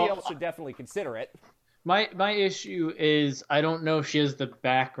 but somebody else should definitely consider it. My issue is I don't know if she has the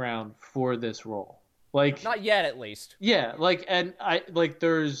background for this role. Like, not yet, at least. Yeah,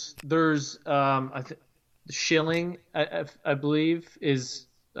 there's Schilling, I believe, is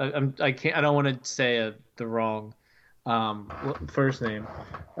I don't want to say the wrong first name.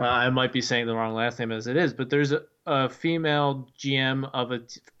 I might be saying the wrong last name as it is, but there's a female GM of a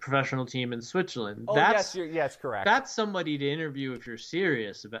professional team in Switzerland. Oh, yes, correct. That's somebody to interview if you're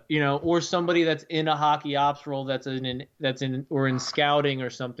serious about, or somebody that's in a hockey ops role, that's in or in scouting or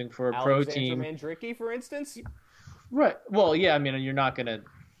something for a pro team. Alexandra Mandrycky, for instance. Right. Well, yeah. I mean, you're not gonna,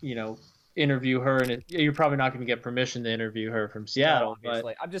 interview her, and you're probably not going to get permission to interview her from Seattle. No,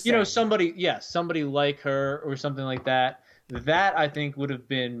 obviously. But I'm just saying. somebody like her or something like that. That I think would have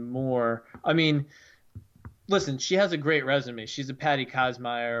been more. I mean, listen, she has a great resume. She's a Patty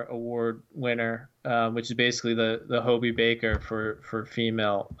Kazmaier Award winner, which is basically the Hobie Baker for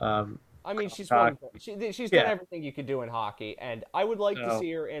female. I mean, she's done everything you could do in hockey, and I would like to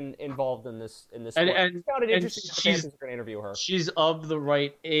see her involved in this. And it's found it interesting that the Panthers are going to interview her. She's of the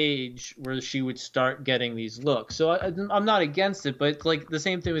right age where she would start getting these looks. So I'm not against it, but like the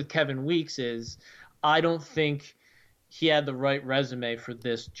same thing with Kevin Weeks is, I don't think he had the right resume for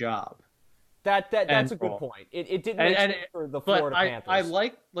this job. That's a good point. It didn't make sense for the Florida Panthers. I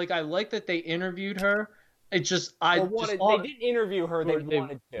like that they interviewed her. It just they didn't interview her. They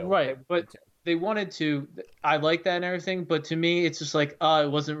wanted to. Right, they wanted to. I like that and everything, but to me, it's just like,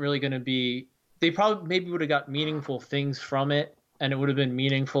 it wasn't really going to be. They probably maybe would have got meaningful things from it, and it would have been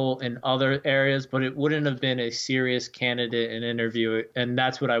meaningful in other areas, but it wouldn't have been a serious candidate and interview, and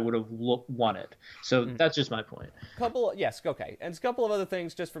that's what I would have wanted. So that's just my point. Okay, and a couple of other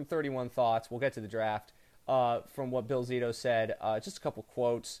things just from 31 Thoughts. We'll get to the draft. From what Bill Zito said, just a couple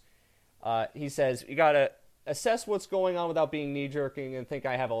quotes. He says, "You gotta assess what's going on without being knee-jerking and think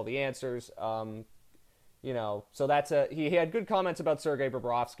I have all the answers." So that's he had good comments about Sergei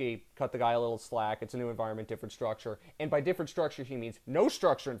Bobrovsky. Cut the guy a little slack. It's a new environment, different structure, and by different structure he means no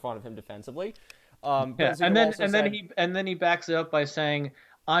structure in front of him defensively. And then he backs it up by saying,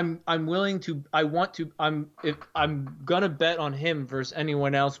 I'm gonna bet on him versus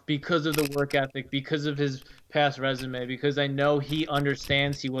anyone else because of the work ethic, because of his past resume, because I know he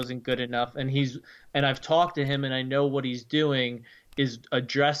understands he wasn't good enough, and I've talked to him and I know what he's doing is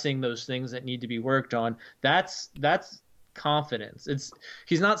addressing those things that need to be worked on. That's confidence.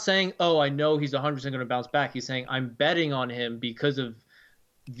 He's not saying, oh, I know he's 100% going to bounce back. He's saying, I'm betting on him because of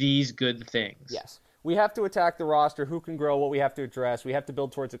these good things. Yes. We have to attack the roster, who can grow, what we have to address. We have to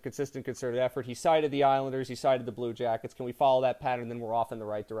build towards a consistent, concerted effort. He cited the Islanders. He cited the Blue Jackets. Can we follow that pattern? Then we're off in the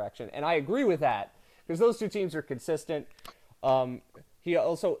right direction. And I agree with that because those two teams are consistent. He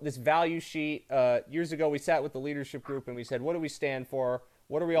also, this value sheet, years ago we sat with the leadership group and we said, what do we stand for?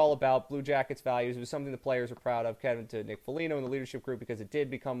 What are we all about? Blue Jackets values. It was something the players are proud of. Kevin to Nick Foligno in the leadership group because it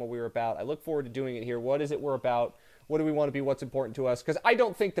did become what we were about. I look forward to doing it here. What is it we're about? What do we want to be? What's important to us? Because I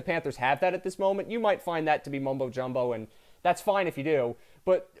don't think the Panthers have that at this moment. You might find that to be mumbo jumbo, and that's fine if you do.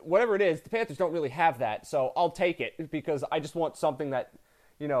 But whatever it is, the Panthers don't really have that. So I'll take it because I just want something that,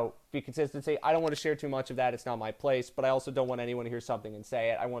 be consistency. I don't want to share too much of that. It's not my place. But I also don't want anyone to hear something and say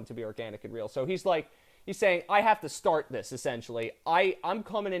it. I want it to be organic and real. So he's saying, I have to start this, essentially. I'm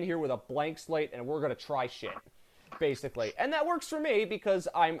coming in here with a blank slate, and we're going to try shit, basically. And that works for me because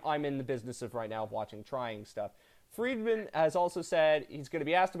I'm in the business of right now of trying stuff. Friedman has also said he's going to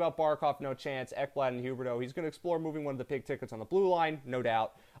be asked about Barkov, no chance, Ekblad and Huberdeau. He's going to explore moving one of the big tickets on the blue line, no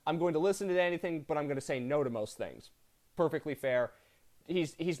doubt. I'm going to listen to anything, but I'm going to say no to most things. Perfectly fair.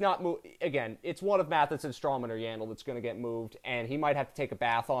 He's not again, it's one of Matheson, Strawman, or Yandle that's going to get moved, and he might have to take a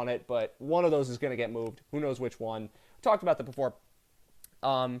bath on it, but one of those is going to get moved. Who knows which one? We talked about that before.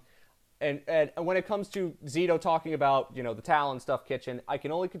 And when it comes to Zito talking about, the talent stuff, Kitchen, I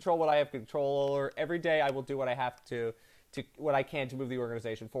can only control what I have control over. Every day I will do what I have to what I can to move the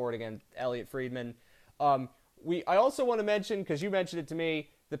organization forward. Again, Elliot Friedman. I also want to mention, because you mentioned it to me,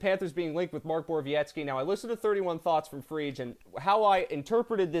 the Panthers being linked with Mark Borowiecki. Now, I listened to 31 Thoughts from Friedge, and how I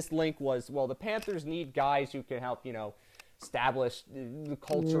interpreted this link was, well, the Panthers need guys who can help, establish the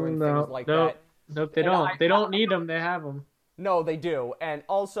culture and things like that. Nope, they don't. They don't need them. They have them. No, they do. And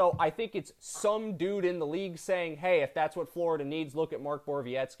also, I think it's some dude in the league saying, hey, if that's what Florida needs, look at Mark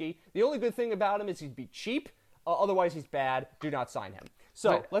Borowiecki. The only good thing about him is he'd be cheap. Otherwise, he's bad. Do not sign him.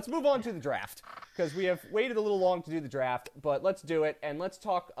 So let's move on to the draft because we have waited a little long to do the draft, but let's do it. And let's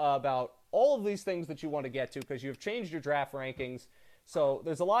talk about all of these things that you want to get to because you have changed your draft rankings. So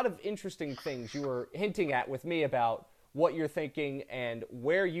there's a lot of interesting things you were hinting at with me about what you're thinking and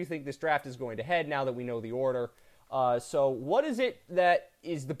where you think this draft is going to head now that we know the order. So what is it that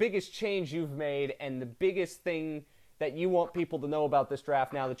is the biggest change you've made and the biggest thing that you want people to know about this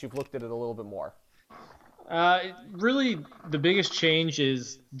draft now that you've looked at it a little bit more? Really, the biggest change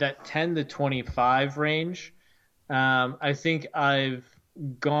is that 10 to 25 range. I think I've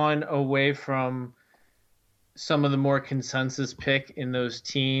gone away from some of the more consensus pick in those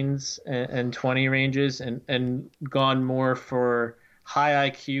teens and 20 ranges and gone more for high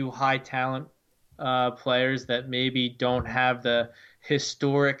IQ, high talent players that maybe don't have the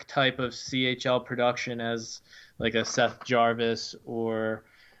historic type of CHL production as like a Seth Jarvis or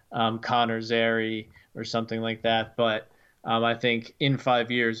Connor Zary or something like that. But I think in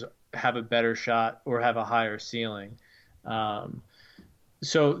 5 years have a better shot or have a higher ceiling.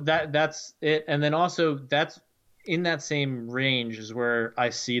 So that's it. And then also that's in that same range is where I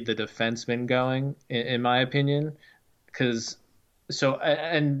see the defenseman going, in my opinion.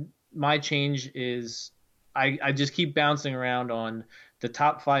 And my change is I just keep bouncing around on the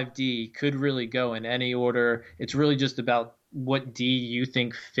top 5D could really go in any order. It's really just about what D you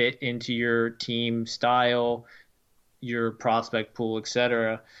think fit into your team style, your prospect pool,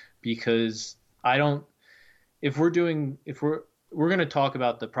 etc. Because we're going to talk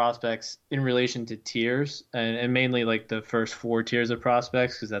about the prospects in relation to tiers and mainly like the first 4 tiers of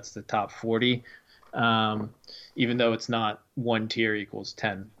prospects, because that's the top 40. Even though it's not 1 tier equals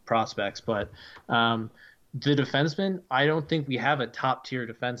 10 prospects, but the defenseman, I don't think we have a top tier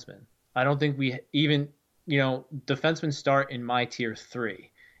defenseman. I don't think we even, defensemen start in my tier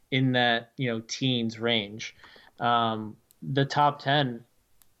 3 in that, teens range. The top 10,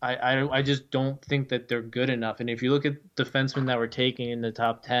 I just don't think that they're good enough. And if you look at defensemen that were taken in the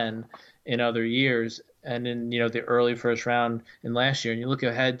top 10 in other years and in, the early first round in last year, and you look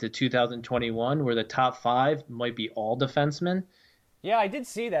ahead to 2021 where the top 5 might be all defensemen. Yeah, I did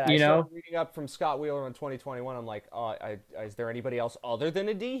see that. I started reading up from Scott Wheeler on 2021. I'm like, is there anybody else other than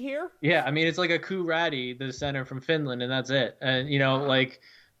a D here? Yeah, I mean, it's like a Kuräty, the center from Finland, and that's it. And,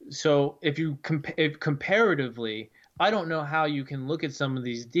 so if you comparatively, I don't know how you can look at some of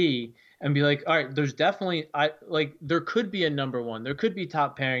these D and be like, all right, there's definitely there could be a number 1. There could be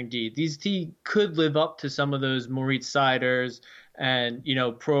top pairing D. These D could live up to some of those Moritz Seiders and,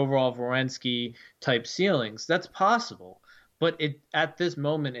 Provorov Werenski type ceilings. That's possible. But at this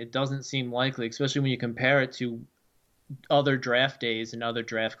moment, it doesn't seem likely, especially when you compare it to other draft days and other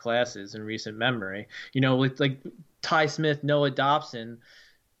draft classes in recent memory. With like Ty Smith, Noah Dobson,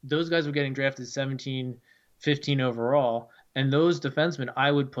 those guys were getting drafted 17, 15 overall. And those defensemen I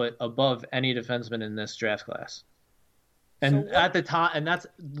would put above any defenseman in this draft class. And at the time,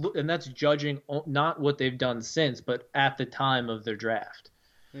 and that's judging not what they've done since, but at the time of their draft.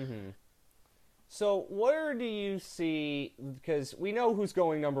 Mm-hmm. So where do you see, because we know who's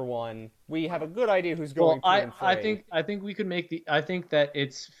going number 1, we have a good idea who's going 2 and 3. I think we could I think that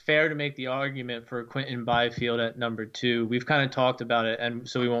it's fair to make the argument for Quinton Byfield at number 2. We've kind of talked about it, and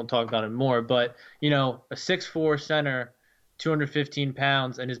so we won't talk about it more, but a 6'4" center, 215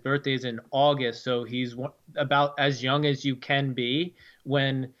 pounds, and his birthday is in August, so he's about as young as you can be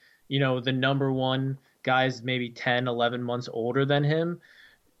when, the number 1 guy's maybe 10, 11 months older than him.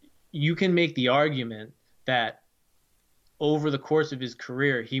 You can make the argument that over the course of his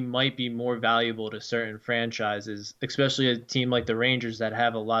career, he might be more valuable to certain franchises, especially a team like the Rangers that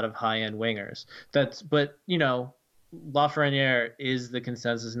have a lot of high-end wingers. But Lafreniere is the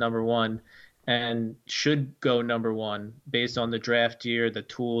consensus number 1 and should go number 1 based on the draft year, the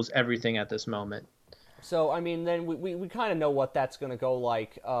tools, everything at this moment. So, I mean, then we kind of know what that's going to go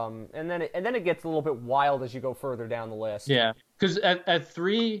like, and then it gets a little bit wild as you go further down the list. Yeah, because at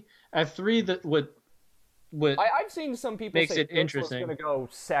three, that what I've seen some people makes say it interesting. Going to go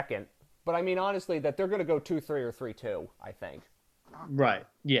second, but I mean honestly that they're going to go 2-3 or 3-2. I think. Right.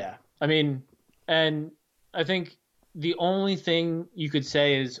 Yeah. I mean, and I think the only thing you could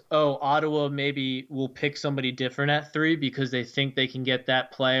say is, Ottawa maybe will pick somebody different at 3 because they think they can get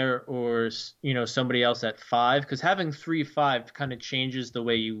that player or, somebody else at 5. Because having 3-5 kind of changes the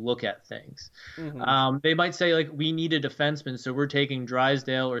way you look at things. Mm-hmm. They might say, like, we need a defenseman, so we're taking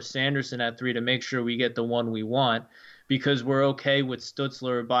Drysdale or Sanderson at 3 to make sure we get the one we want because we're okay with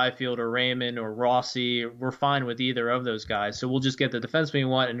Stutzler or Byfield or Raymond or Rossi. We're fine with either of those guys. So we'll just get the defenseman we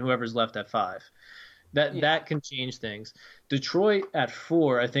want and whoever's left at 5. That can change things. Detroit at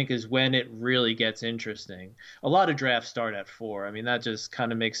 4, I think, is when it really gets interesting. A lot of drafts start at 4. I mean, that just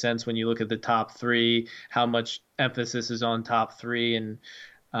kind of makes sense when you look at the top 3, how much emphasis is on top 3, and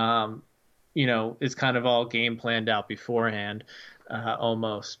it's kind of all game planned out beforehand,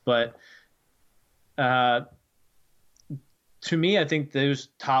 almost. But to me, I think those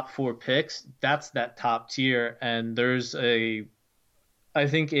top 4 picks, that's that top tier, and there's I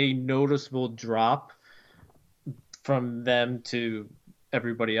think a noticeable drop from them to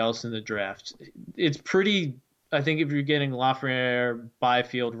everybody else in the draft. It's pretty, I think if you're getting Lafreniere,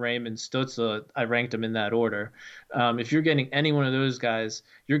 Byfield, Raymond, Stützle, I ranked them in that order. If you're getting any one of those guys,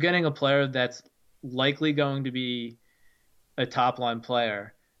 you're getting a player that's likely going to be a top line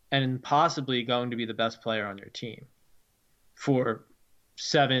player and possibly going to be the best player on your team for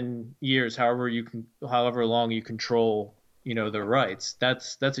 7 years, however long you control, the rights.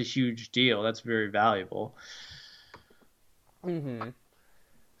 That's a huge deal. That's very valuable. Mm-hmm.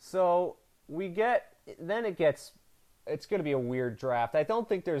 So it's going to be a weird draft. I don't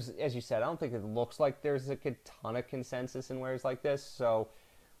think there's, as you said, I don't think it looks like there's a ton of consensus in ways like this. So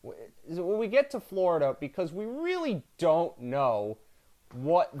when we get to Florida, because we really don't know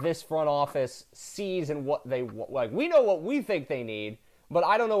what this front office sees and what they like. We know what we think they need, but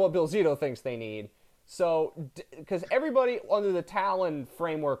I don't know what Bill Zito thinks they need. So, because everybody under the Talon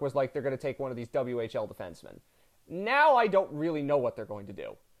framework was like they're going to take one of these WHL defensemen. Now I don't really know what they're going to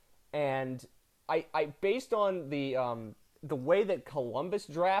do, and I based on the way that Columbus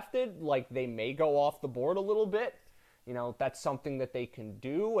drafted, like they may go off the board a little bit. That's something that they can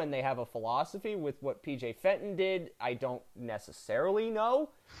do, and they have a philosophy with what PJ Fenton did. I don't necessarily know,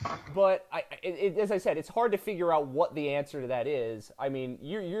 but as I said, it's hard to figure out what the answer to that is. I mean,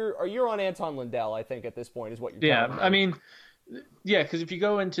 you're on Anton Lundell, I think, at this point is what you're talking about. I mean, yeah, because if you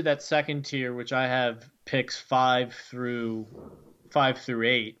go into that second tier, which I have picks 5 through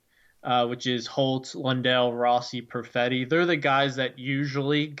 8, which is Holtz, Lundell, Rossi, Perfetti. They're the guys that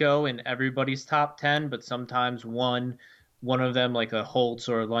usually go in everybody's top 10, but sometimes one of them, like a Holtz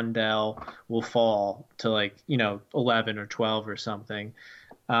or a Lundell, will fall to 11 or 12 or something,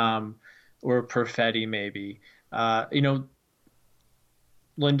 or Perfetti maybe.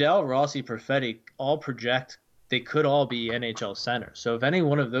 Lundell, Rossi, Perfetti all project they could all be NHL centers. So if any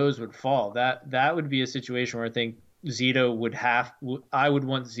one of those would fall, that would be a situation where I think I would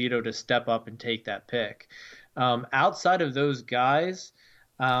want Zito to step up and take that pick. Outside of those guys,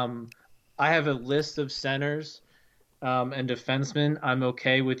 I have a list of centers and defensemen. I'm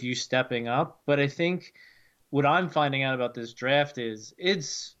okay with you stepping up, but I think what I'm finding out about this draft is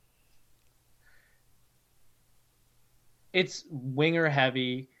it's winger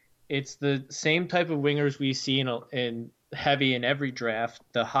heavy. It's the same type of wingers we see in heavy in every draft,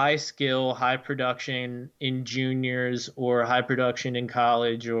 the high skill, high production in juniors or high production in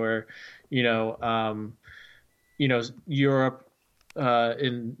college or, Europe, in,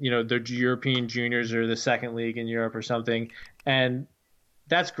 the European juniors or the second league in Europe or something. And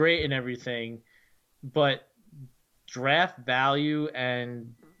that's great and everything, but draft value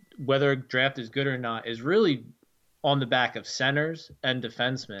and whether a draft is good or not is really on the back of centers and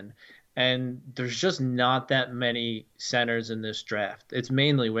defensemen. And there's just not that many centers in this draft. It's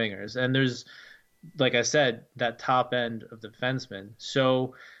mainly wingers. And there's, like I said, that top end of defensemen.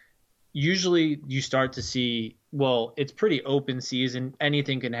 So usually you start to see, well, it's pretty open season.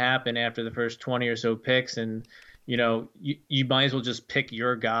 Anything can happen after the first 20 or so picks. And, you might as well just pick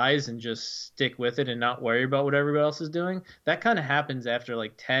your guys and just stick with it and not worry about what everybody else is doing. That kind of happens after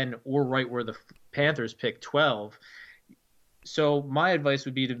 10 or right where the Panthers pick 12. So my advice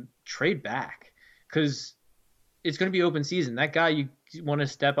would be to trade back because it's going to be open season. That guy you want to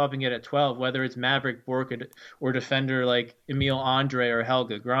step up and get at 12, whether it's Maverick Bourque or defender like Emil Andre or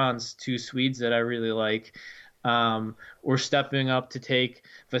Helge Grans, 2 Swedes that I really like, or stepping up to take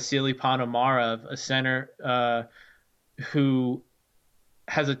Vasily Ponomarev, a center who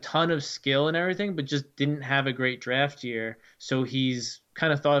has a ton of skill and everything, but just didn't have a great draft year. So he's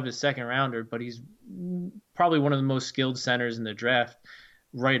kind of thought of his second rounder, but he's probably one of the most skilled centers in the draft,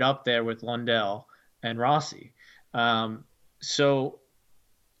 right up there with Lundell and Rossi. So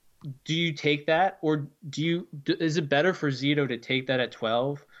do you take that, or is it better for Zito to take that at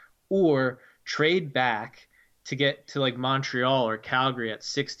 12 or trade back to get to Montreal or Calgary at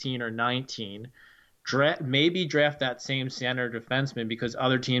 16 or 19, maybe draft that same center defenseman because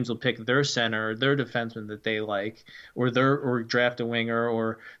other teams will pick their center or their defenseman that they like, or draft a winger,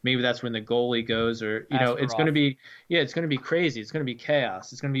 or maybe that's when the goalie goes, or it's going to be crazy. It's going to be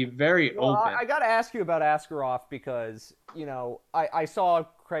chaos. It's going to be very open. I got to ask you about Askarov because I saw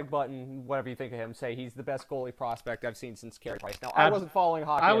Craig Button, whatever you think of him, say he's the best goalie prospect I've seen since Carey Price. Now I wasn't following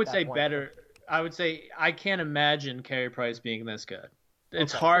hockey. I would say better. I would say I can't imagine Carey Price being this good.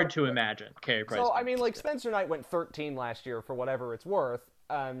 It's hard to imagine Carey Price. So, I mean, Spencer Knight went 13 last year for whatever it's worth.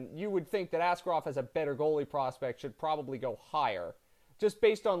 You would think that Askarov as a better goalie prospect should probably go higher. Just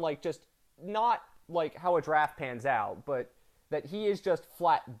based on, just not, how a draft pans out, but that he is just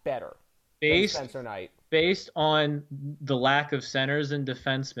flat better than Spencer Knight. Based on the lack of centers and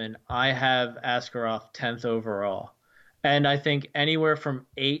defensemen, I have Askarov 10th overall. And I think anywhere from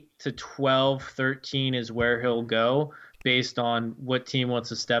 8 to 12, 13 is where he'll go, based on what team wants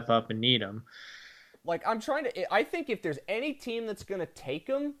to step up and need him. I think if there's any team that's going to take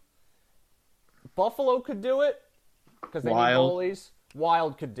him, Buffalo could do it because they need goalies.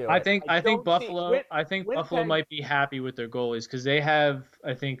 Wild could do it. I think Buffalo. I think Buffalo might be happy with their goalies because they have.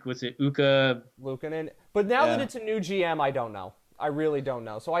 I think Ukko Luukkonen. But now that it's a new GM, I don't know. I really don't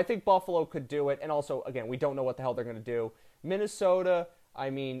know. So I think Buffalo could do it. And also, again, we don't know what the hell they're going to do. Minnesota. I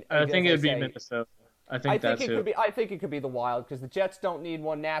mean, I think it would be Minnesota. I think it could be the Wild because the Jets don't need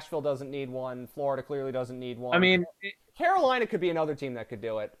one. Nashville doesn't need one. Florida clearly doesn't need one. I mean, Carolina could be another team that could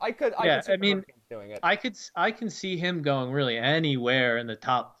do it. I could see doing it. I can see him going really anywhere in the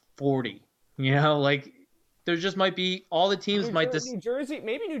top 40. You know, like there just might be all the teams might just New Jersey,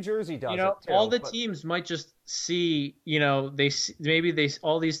 maybe New Jersey does. You know, it too, all the teams might just see. You know,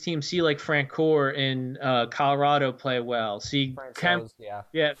 all these teams see like Francoeur in Colorado play well. See if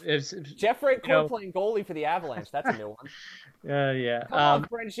Jeff Francoeur playing goalie for the Avalanche. That's a new one. Yeah. Come on,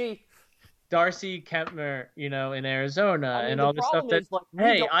 Frenchie. Darcy Kempner, in Arizona, and all the stuff that,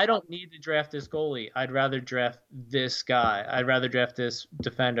 I don't need to draft this goalie. I'd rather draft this guy. I'd rather draft this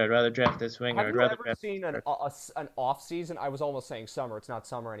defender. I'd rather draft this winger. Have you ever seen an off season? I was almost saying summer. It's not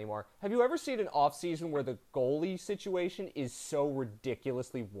summer anymore. Have you ever seen an off season where the goalie situation is so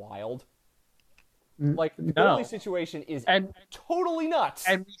ridiculously wild? Like the goalie situation is totally nuts.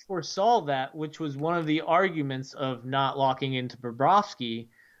 And we foresaw that, which was one of the arguments of not locking into Bobrovsky.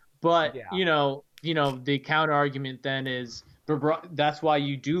 But, the counter argument then is that's why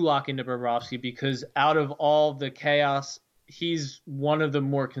you do lock into Bobrovsky, because out of all the chaos, he's one of the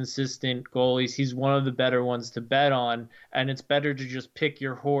more consistent goalies. He's one of the better ones to bet on. And it's better to just pick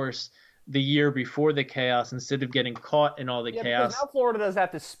your horse the year before the chaos instead of getting caught in all the chaos. Because now Florida doesn't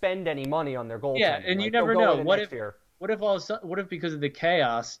have to spend any money on their goaltending. Yeah, and you never know. What if because of the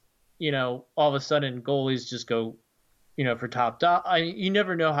chaos, all of a sudden goalies just go for top dog. You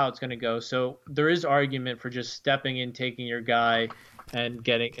never know how it's going to go. So there is argument for just stepping in, taking your guy, and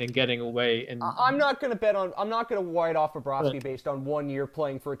getting away. And I'm not going to write off Bobrovsky based on 1 year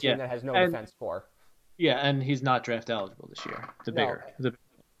playing for a team that has no defense core. Yeah, and he's not draft eligible this year.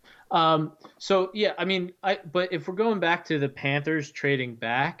 But if we're going back to the Panthers trading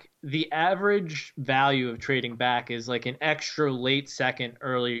back, the average value of trading back is like an extra late second,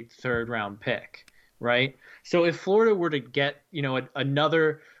 early third round pick. Right. So if Florida were to get,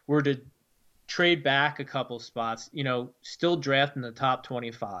 were to trade back a couple spots, still draft in the top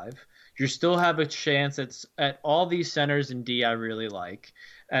 25, you still have a chance at all these centers in D I really like.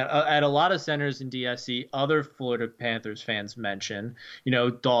 At a lot of centers in D I see other Florida Panthers fans mention,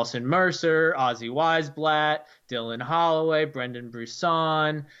 Dawson Mercer, Ozzy Weisblatt, Dylan Holloway, Brendan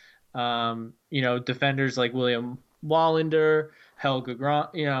Brisson, defenders like William Wallander, Helga Grant,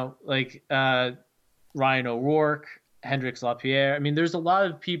 Ryan O'Rourke, Hendrix Lapierre. I mean, there's a lot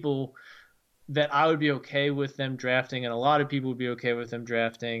of people that I would be okay with them drafting, and a lot of people would be okay with them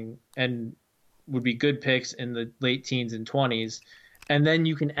drafting and would be good picks in the late teens and 20s. And then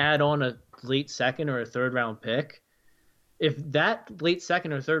you can add on a late second or a third round pick. If that late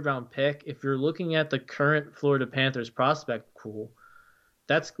second or third round pick, if you're looking at the current Florida Panthers prospect pool,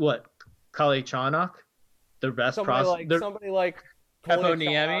 that's what? Kalle Charnock? Their best prospect? Somebody like Teppo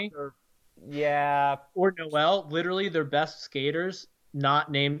Niemi? Yeah. Or Noel, literally their best skaters,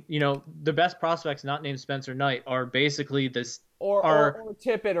 not named, the best prospects not named Spencer Knight are basically this. Or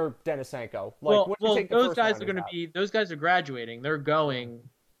Tippett or Denisenko. Those guys are graduating. They're going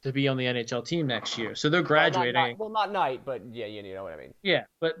to be on the NHL team next year. So they're graduating. Not Knight, but yeah, you know what I mean. Yeah,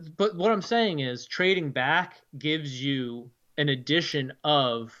 but what I'm saying is trading back gives you an addition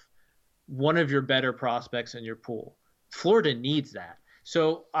of one of your better prospects in your pool. Florida needs that.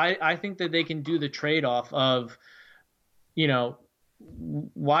 So I think that they can do the trade-off of,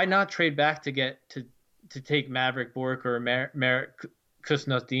 why not trade back to get to take Maverick Bourque or Marek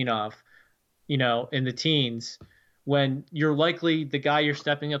Kuznetsov, in the teens, when you're likely the guy you're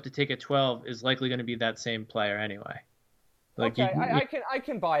stepping up to take at 12 is likely going to be that same player anyway. Like I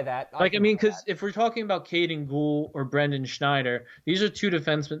can buy that. Because if we're talking about Caden Gould or Brendan Schneider, these are two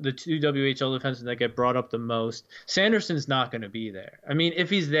defensemen, the two WHL defensemen that get brought up the most. Sanderson's not going to be there. I mean, if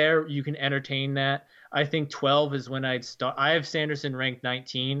he's there, you can entertain that. I think 12 is when I'd start. I have Sanderson ranked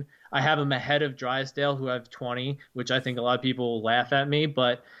 19. I have him ahead of Drysdale, who I have 20, which I think a lot of people will laugh at me.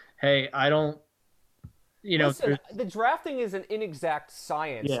 But hey, I don't. Listen, the drafting is an inexact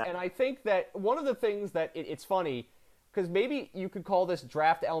science, and I think that one of the things that it's funny. Because maybe you could call this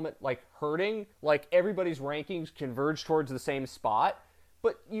draft element like herding, like everybody's rankings converge towards the same spot,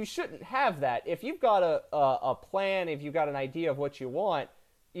 but you shouldn't have that. If you've got a plan, if you've got an idea of what you want,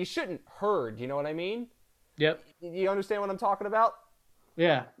 you shouldn't herd, you know what I mean? Yep. You understand what I'm talking about?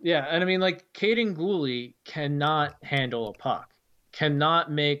 Yeah. And I mean, like, Caden Gooley cannot handle a puck,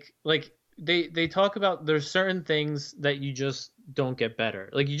 cannot make, like, they talk about there's certain things that you just don't get better.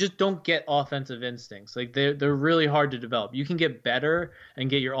 Like you just don't get offensive instincts. Like they're really hard to develop. You can get better and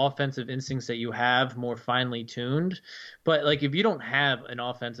get your offensive instincts that you have more finely tuned, but like if you don't have an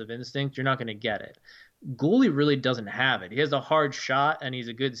offensive instinct, you're not going to get it. Gooley really doesn't have it. He has a hard shot and he's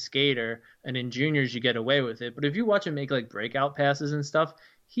a good skater, and in juniors you get away with it. But if you watch him make like breakout passes and stuff,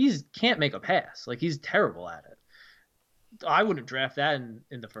 he's can't make a pass. Like he's terrible at it. I wouldn't draft that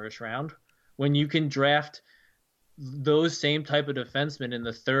in the first round when you can draft those same type of defensemen in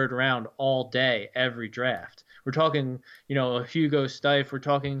the third round all day, every draft. We're talking, a Hugo Stife. We're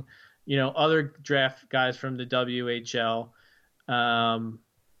talking, other draft guys from the WHL,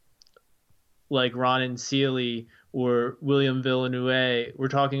 like Ronan Seely or William Villeneuve. We're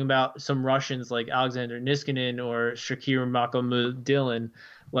talking about some Russians like Alexander Niskanen or Shakir Makhmudulin.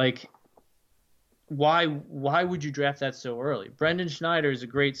 Like, why would you draft that so early? Brendan Schneider is a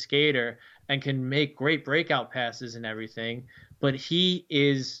great skater and can make great breakout passes and everything, but he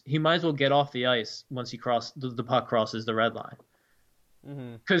might as well get off the ice once the puck crosses the red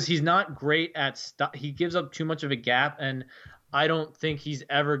line. Because he's not great at he gives up too much of a gap, and I don't think he's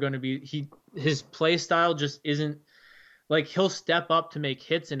ever going to be his play style just isn't like he'll step up to make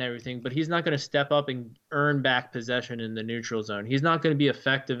hits and everything, but he's not going to step up and earn back possession in the neutral zone. He's not going to be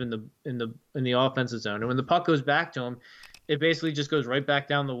effective in the offensive zone. And when the puck goes back to him, it basically just goes right back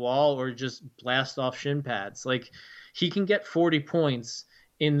down the wall or just blasts off shin pads. Like he can get 40 points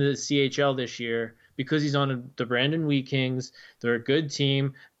in the CHL this year because he's on the Brandon Wheat Kings. They're a good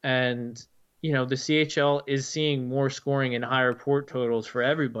team, and the CHL is seeing more scoring and higher point totals for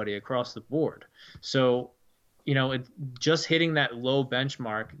everybody across the board. So just hitting that low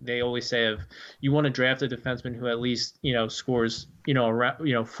benchmark, they always say you want to draft a defenseman who at least, scores,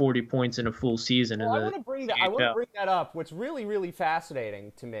 around, 40 points in a full season. Well, I want to bring that up. What's really, really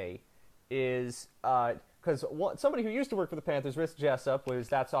fascinating to me is because somebody who used to work for the Panthers, Rich Jessup, was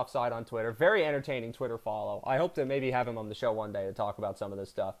That's Offside on Twitter. Very entertaining Twitter follow. I hope to maybe have him on the show one day to talk about some of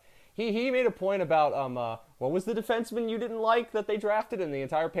this stuff. He made a point about what was the defenseman you didn't like that they drafted and the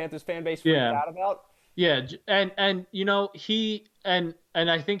entire Panthers fan base freaked out about? Yeah, and he and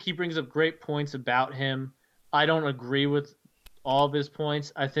I think he brings up great points about him. I don't agree with all of his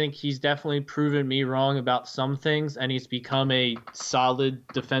points. I think he's definitely proven me wrong about some things, and he's become a solid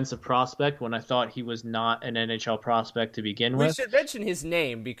defensive prospect when I thought he was not an NHL prospect to begin with. We should mention his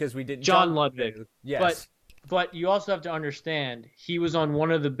name because we didn't. John Ludwig. Yes. But you also have to understand he was on one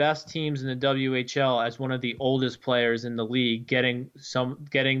of the best teams in the WHL as one of the oldest players in the league, getting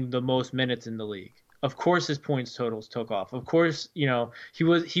the most minutes in the league. Of course, his points totals took off. Of course,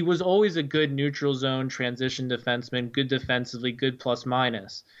 he was always a good neutral zone transition defenseman, good defensively, good plus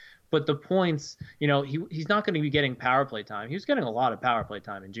minus. But the points, he's not going to be getting power play time. He was getting a lot of power play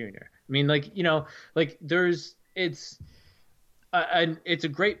time in junior. I mean, it's a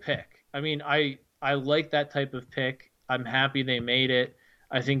great pick. I mean, I like that type of pick. I'm happy they made it.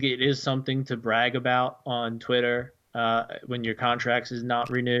 I think it is something to brag about on Twitter. When your contract is not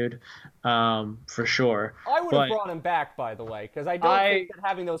renewed, for sure. I would have brought him back, by the way, because I don't think that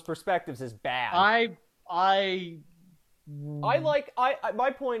having those perspectives is bad. My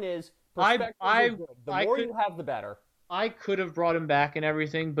point is perspectives are good. The more you have, the better. I could have brought him back and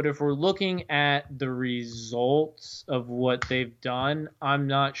everything, but if we're looking at the results of what they've done, I'm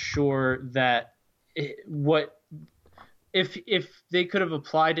not sure that if they could have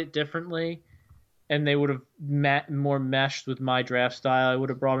applied it differently and they would have more meshed with my draft style, I would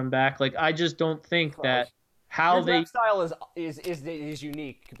have brought him back. Like, I just don't think that your draft style is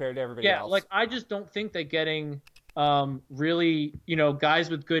unique compared to everybody else. Yeah, like, I just don't think that getting really, guys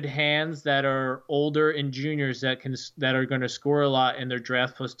with good hands that are older and juniors that are going to score a lot in their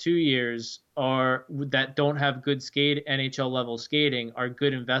draft plus 2 years that don't have good NHL level skating are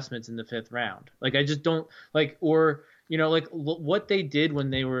good investments in the fifth round. Like, I just don't what they did when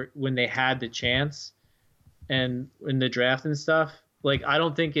they had the chance and in the draft and stuff. Like, I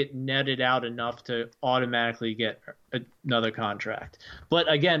don't think it netted out enough to automatically get another contract.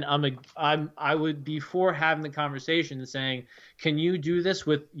 But again, I would be for having the conversation and saying, can you do this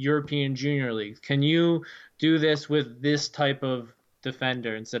with European Junior Leagues? Can you do this with this type of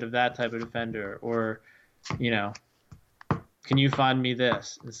defender instead of that type of defender? Or, can you find me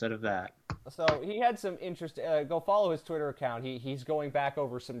this instead of that? So he had some interest. Go follow his Twitter account. He's going back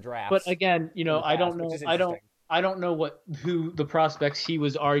over some drafts. But again, I don't know. I don't know who the prospects he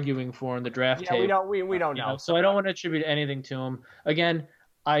was arguing for in the draft tape. We don't know. So I don't want to attribute anything to him. Again,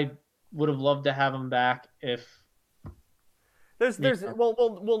 I would have loved to have him back if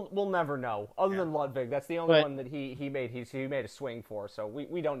We'll never know. Other than Ludwig, that's the only one that he made. He made a swing for, so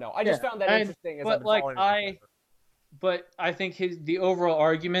we don't know. I just found that interesting as I've been following it. But I think the overall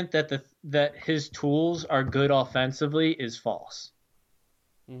argument that his tools are good offensively is false.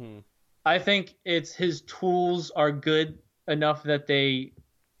 Mm-hmm. I think it's his tools are good enough that they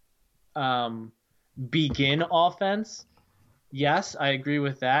begin offense. Yes, I agree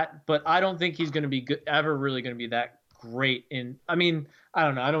with that, but I don't think he's going to be ever really going to be that great in. I mean, I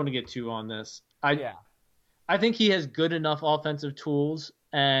don't know. I don't want to get too on this. I think he has good enough offensive tools,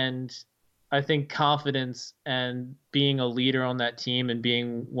 and I think confidence and being a leader on that team and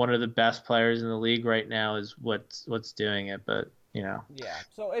being one of the best players in the league right now is what's doing it. But yeah.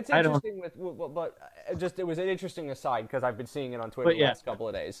 So it's interesting but it was an interesting aside because I've been seeing it on Twitter the last couple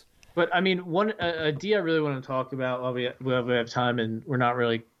of days. But I mean, a D I really want to talk about while we have time and we're not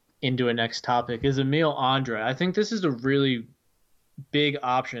really into a next topic is Emil Andrae. I think this is a really big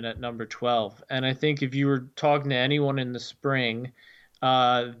option at number 12, and I think if you were talking to anyone in the spring,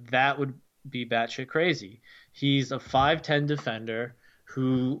 that would be batshit crazy. He's a 5'10" defender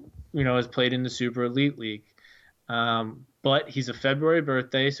who has played in the Super Elite League, but he's a February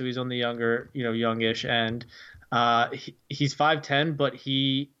birthday, so he's on the youngish end. He's 5'10", but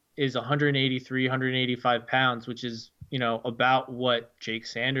he is 183, 185 pounds, which is, about what Jake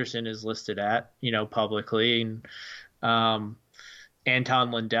Sanderson is listed at, publicly. And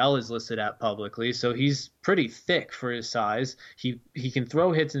Anton Lundell is listed at publicly. So he's pretty thick for his size. He can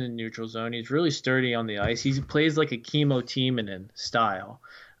throw hits in the neutral zone. He's really sturdy on the ice. He plays like a Kimmo Timonen style.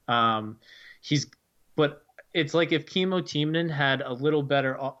 But it's like if Kimmo Timonen had a little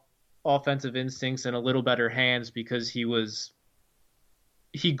better offensive instincts and a little better hands because he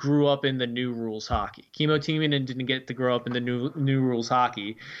grew up in the new rules hockey. Kimmo Timonen didn't get to grow up in the new rules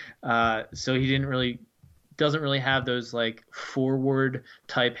hockey, so he doesn't really have those like forward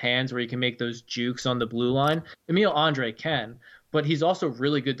type hands where he can make those jukes on the blue line. Emil Andrae can, but he's also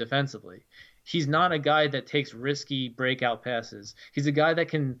really good defensively. He's not a guy that takes risky breakout passes. He's a guy that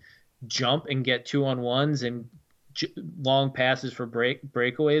can jump and get 2-on-1s and long passes for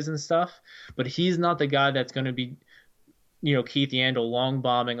breakaways and stuff, but he's not the guy that's going to be Keith Yandle long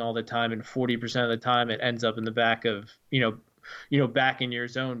bombing all the time, and 40% of the time it ends up in the back of, back in your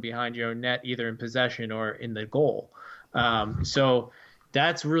zone behind your own net, either in possession or in the goal. So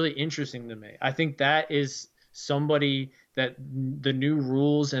that's really interesting to me. I think that is somebody that the new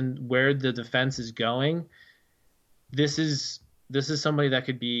rules and where the defense is going, this is somebody that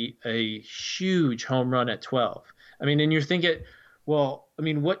could be a huge home run at 12. I mean, and you're thinking, well, I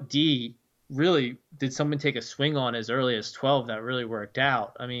mean, what D really did someone take a swing on as early as 12 that really worked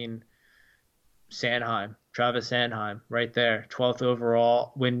out? I mean, Travis Sanheim, right there, 12th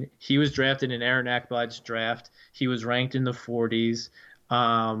overall. When he was drafted in Aaron Ekblad's draft, he was ranked in the 40s.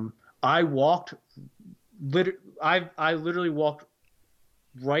 I literally walked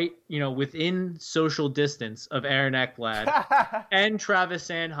right, within social distance of Aaron Ekblad and Travis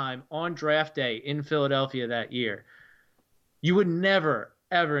Sanheim on draft day in Philadelphia that year. You would never,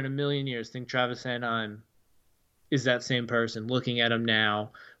 ever in a million years think Travis Sanheim is that same person. Looking at him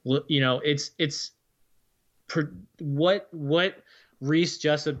now, it's what Reese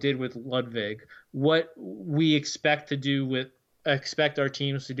Jessup did with Ludwig, what we expect our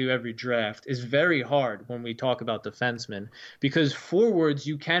teams to do every draft is very hard when we talk about defensemen, because forwards,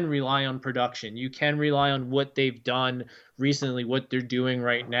 you can rely on production. You can rely on what they've done recently, what they're doing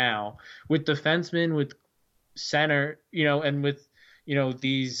right now. With defensemen, with center, and with,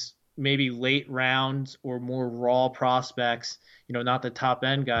 these maybe late rounds or more raw prospects, not the top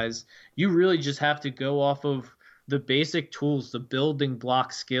end guys, you really just have to go off of the basic tools, the building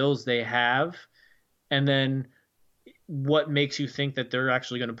block skills they have, and then what makes you think that they're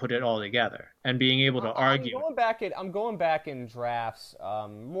actually going to put it all together and being able to argue. I'm going back in drafts,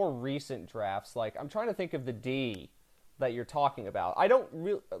 more recent drafts. Like, I'm trying to think of the D that you're talking about. I don't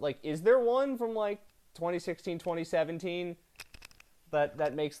really is there one from 2016, 2017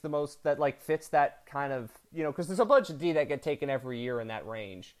 that makes the most, that fits that kind of, because there's a bunch of D that get taken every year in that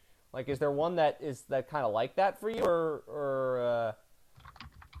range. Is there one that is that kind of like that for you, or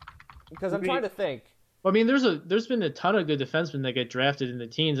because I'm trying to think. I mean, there's been a ton of good defensemen that get drafted in the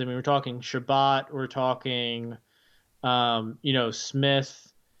teens. I mean, we're talking Shabbat, we're talking,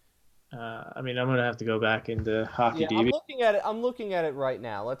 Smith. I mean, I'm gonna have to go back into Hockey DB. I'm looking at it right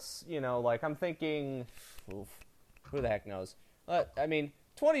now. Let's, I'm thinking, who the heck knows? I mean,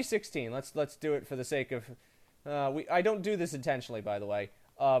 2016. Let's do it for the sake of. I don't do this intentionally, by the way.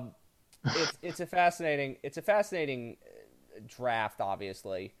 It's a fascinating draft,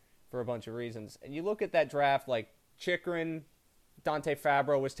 obviously, for a bunch of reasons. And you look at that draft, like Chychrun, Dante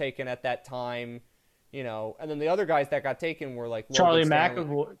Fabro was taken at that time, and then the other guys that got taken were like Charlie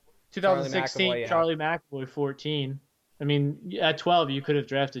McAvoy, 2016, Charlie McAvoy, 14. I mean, at 12, you could have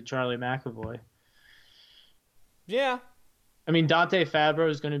drafted Charlie McAvoy. Yeah. I mean, Dante Fabro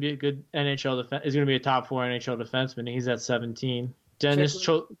is going to be a good NHL is going to be a top 4 NHL defenseman. He's at 17. Dennis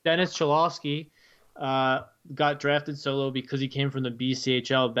Cholowski got drafted solo because he came from the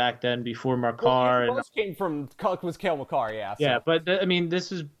BCHL back then before Makar. Well, came from was Cale Makar, yeah. So. Yeah, but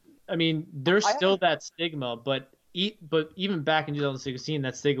there's still that stigma, but even back in 2016,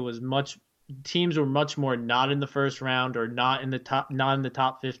 that stigma was teams were much more not in the first round or not in the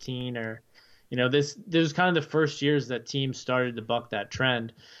top 15 or. This was kind of the first years that teams started to buck that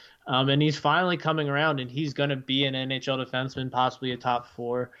trend. And he's finally coming around, and he's going to be an NHL defenseman, possibly a top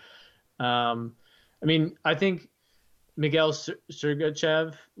 4. I think Miguel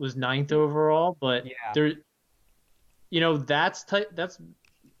Sergachev was 9th overall, but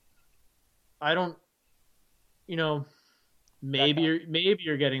maybe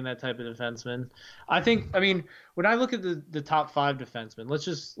you're getting that type of defenseman. When I look at the top 5 defensemen, let's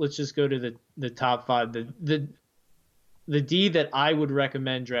just go to the top 5. The D that I would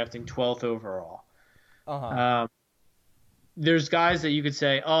recommend drafting 12th overall. There's guys that you could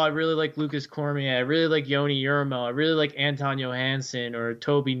say, oh, I really like Lucas Cormier, I really like Joni Jurmo, I really like Anton Johansson or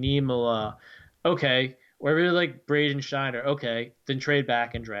Toby Niemela. Okay, or I really like Braden Schneider. Okay, then trade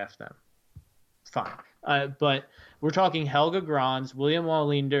back and draft them. Fine. But we're talking Helge Grans, William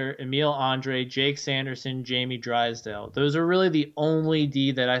Wallinder, Emil Andre, Jake Sanderson, Jamie Drysdale. Those are really the only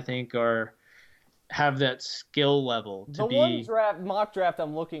D that I think have that skill level to be. The one mock draft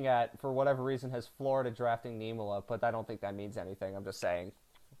I'm looking at, for whatever reason, has Florida drafting Niemela, but I don't think that means anything. I'm just saying.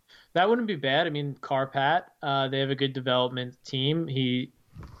 That wouldn't be bad. Karpat, they have a good development team. He's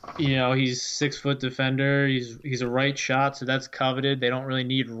 6-foot defender. He's a right shot, so that's coveted. They don't really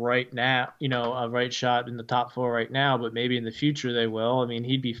need right now, a right shot in the top 4 right now, but maybe in the future they will.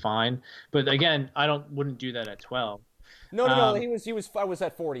 He'd be fine. But again, wouldn't do that at 12. No. I was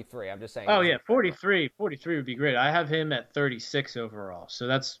at 43. I'm just saying. Oh yeah, 43 would be great. I have him at 36 overall, so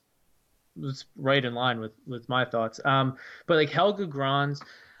that's right in line with my thoughts. But like Helge Grans,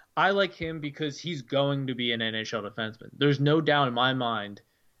 I like him because he's going to be an NHL defenseman. There's no doubt in my mind.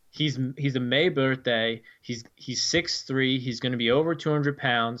 He's a May birthday. He's 6'3". He's going to be over 200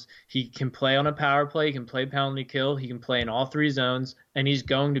 pounds. He can play on a power play. He can play penalty kill. He can play in all 3 zones, and he's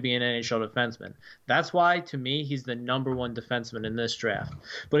going to be an NHL defenseman. That's why, to me, he's the number 1 defenseman in this draft.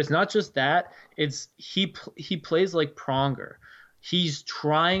 But it's not just that. It's he plays like Pronger. He's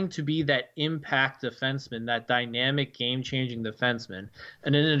trying to be that impact defenseman, that dynamic, game-changing defenseman.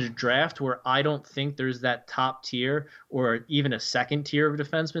 And in a draft where I don't think there's that top tier or even a second tier of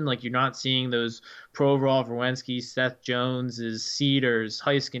defenseman, like you're not seeing those Provorov, Werenski, Seth Joneses, Cedars,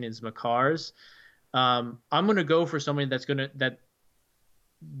 Heiskanens, Makars. I'm going to go for somebody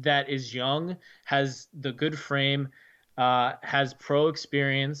that is young, has the good frame, has pro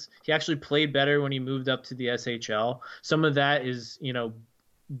experience. He actually played better when he moved up to the SHL. Some of that is,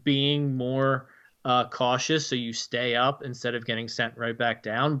 being more cautious, so you stay up instead of getting sent right back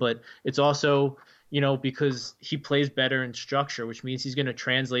down. But it's also, because he plays better in structure, which means he's going to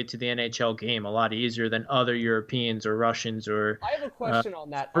translate to the NHL game a lot easier than other Europeans or Russians or I have a question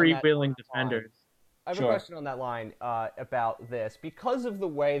on that free-wheeling defenders. I have a question on that line about this. Because of the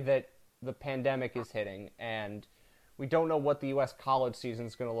way that the pandemic is hitting and we don't know what the U.S. college season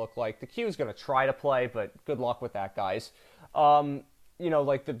is going to look like. The Q is going to try to play, but good luck with that, guys. What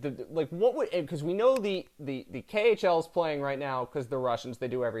would, because we know the KHL is playing right now because they're Russians. They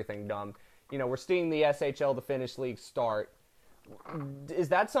do everything dumb. We're seeing the SHL, the Finnish league, start. Is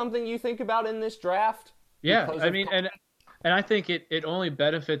that something you think about in this draft? Yeah, and I think it only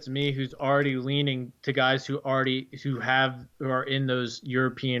benefits me, who's already leaning to guys who are in those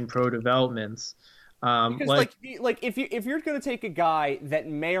European pro developments. Because if you're going to take a guy that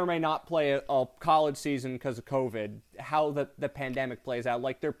may or may not play a college season because of COVID, how the pandemic plays out,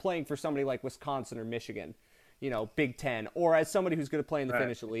 like they're playing for somebody like Wisconsin or Michigan, Big Ten, or as somebody who's going to play in the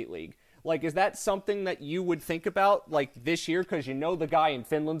Finnish Elite League. Like, is that something that you would think about, like, this year? Because the guy in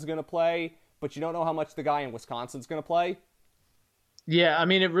Finland's going to play, but you don't know how much the guy in Wisconsin's going to play? Yeah,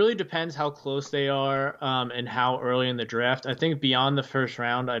 it really depends how close they are and how early in the draft. I think beyond the first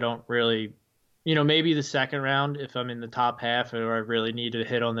round, I don't really... maybe the second round, if I'm in the top half or I really need to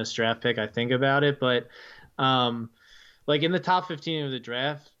hit on this draft pick, I think about it. But like in the top 15 of the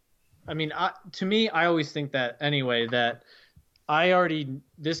draft, to me, I always think that anyway, that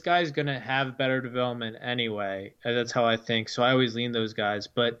this guy's going to have better development anyway. That's how I think. So I always lean those guys.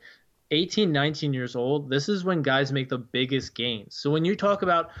 But 18, 19 years old, this is when guys make the biggest gains. So when you talk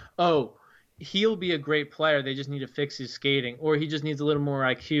about, oh, he'll be a great player, they just need to fix his skating, or he just needs a little more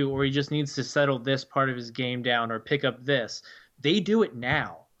IQ, or he just needs to settle this part of his game down or pick up this. They do it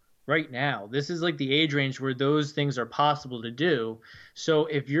now, right now. This is like the age range where those things are possible to do. So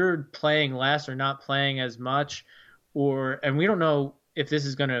if you're playing less or not playing as much, and we don't know if this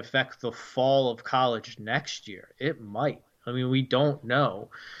is going to affect the fall of college next year. It might. I mean, we don't know.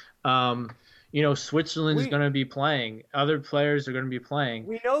 Switzerland is going to be playing. Other players are going to be playing.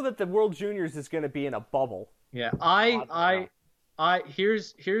 We know that the World Juniors is going to be in a bubble. Yeah,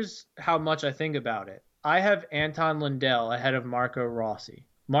 here's how much I think about it. I have Anton Lundell ahead of Marco Rossi.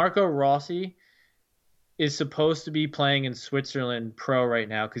 Marco Rossi is supposed to be playing in Switzerland Pro right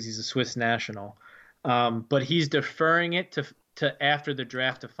now because he's a Swiss national, but he's deferring it to after the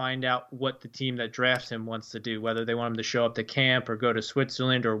draft to find out what the team that drafts him wants to do, whether they want him to show up to camp or go to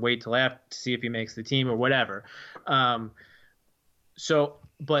Switzerland or wait till after to see if he makes the team or whatever. But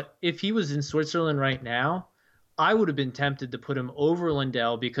if he was in Switzerland right now, I would have been tempted to put him over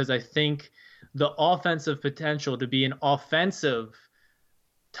Lundell because I think the offensive potential to be an offensive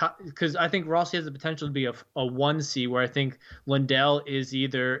because I think Rossi has the potential to be a 1C where I think Lundell is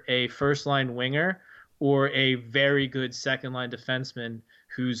either a first-line winger or a very good second-line defenseman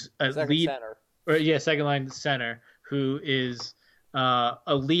who's second-line center who is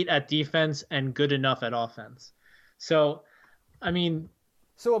elite at defense and good enough at offense. So, I mean...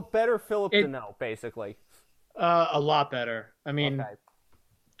 So a better Philip Deneau, basically. A lot better. I mean,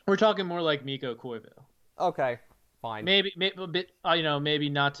 we're talking more like Mikko Koivu. Okay, fine. Maybe a bit, maybe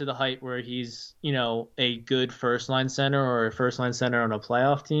not to the height where he's, a good first-line center or a first-line center on a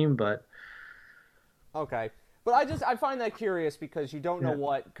playoff team, but... Okay. But I find that curious because you don't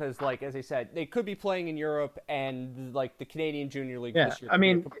know because, like, as I said, they could be playing in Europe and, like, the Canadian Junior League this year could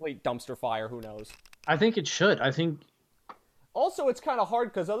be a complete dumpster fire. Who knows? I think it should. Also, it's kind of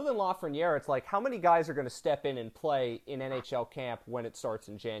hard because other than Lafreniere, it's like how many guys are going to step in and play in NHL camp when it starts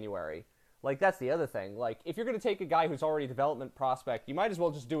in January? Like, that's the other thing. Like, if you're going to take a guy who's already a development prospect, you might as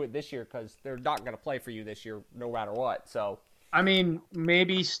well just do it this year because they're not going to play for you this year no matter what, so... I mean,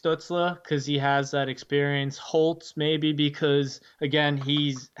 maybe Stützle because he has that experience. Holtz maybe because, again,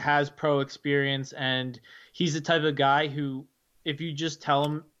 he has pro experience and he's the type of guy who, if you just tell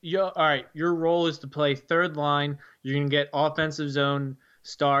him, all right, your role is to play third line, you're going to get offensive zone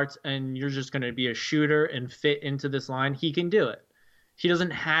starts, and you're just going to be a shooter and fit into this line, he can do it. He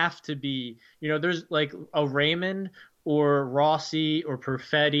doesn't have to be, there's like a Raymond or Rossi or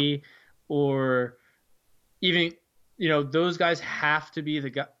Perfetti or even... those guys have to be the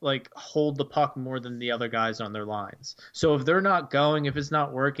guy, like, hold the puck more than the other guys on their lines. So if they're not going, if it's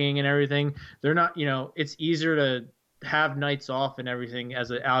not working and everything, they're not, it's easier to have nights off and everything as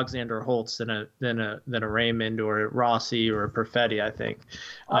an Alexander Holtz than a Raymond or a Rossi or a Perfetti, I think.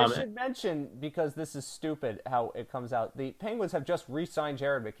 I should mention, because this is stupid how it comes out, the Penguins have just re-signed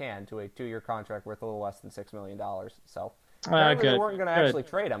Jared McCann to a 2-year contract worth a little less than $6 million. So they weren't going to actually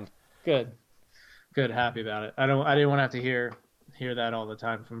trade him. Good, happy about it. I didn't want to have to hear that all the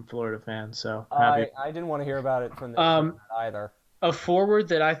time from Florida fans. So happy. I didn't want to hear about it from them either. A forward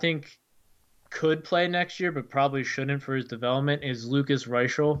that I think could play next year, but probably shouldn't for his development is Lucas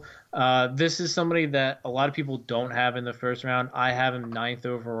Reichel. This is somebody that a lot of people don't have in the first round. I have him 9th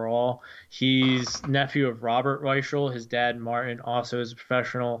overall. He's nephew of Robert Reichel. His dad Martin also is a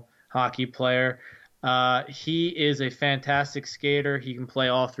professional hockey player. He is a fantastic skater. He can play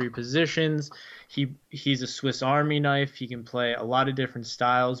all 3 positions. He's a Swiss Army knife. He can play a lot of different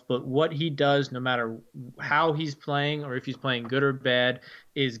styles, but what he does, no matter how he's playing or if he's playing good or bad,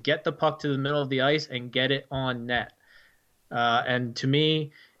 is get the puck to the middle of the ice and get it on net. And to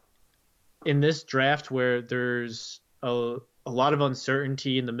me, in this draft where there's a lot of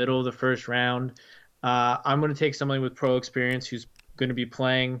uncertainty in the middle of the first round, I'm going to take somebody with pro experience who's going to be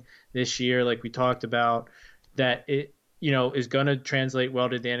playing this year, like we talked about, that it is going to translate well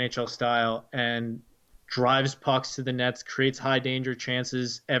to the NHL style and drives pucks to the nets, creates high danger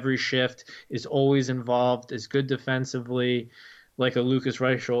chances every shift, is always involved, is good defensively, like a Lucas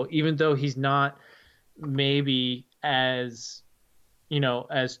Reichel, even though he's not maybe as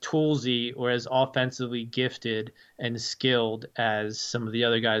toolsy or as offensively gifted and skilled as some of the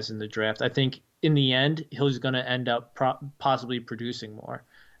other guys in the draft. I think in the end, he's going to end up possibly producing more.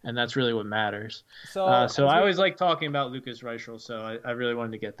 And that's really what matters. So I always like talking about Lucas Reichel, so I really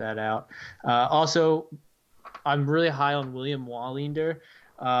wanted to get that out. Also, I'm really high on William Wallinder.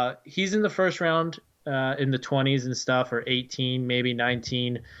 He's in the first round in the 20s and stuff, or 18, maybe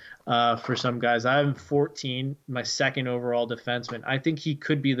 19. for some guys. I'm 14, my second overall defenseman. I think he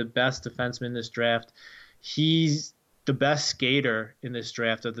could be the best defenseman in this draft. He's the best skater in this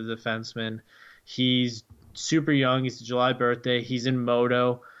draft of the defensemen. He's super young. He's a July birthday. He's in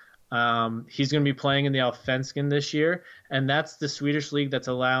Modo. He's going to be playing in the Allsvenskan this year, and that's the Swedish league that's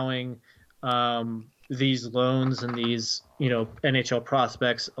allowing these loans and these NHL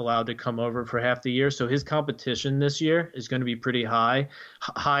prospects allowed to come over for half the year. So his competition this year is going to be pretty high,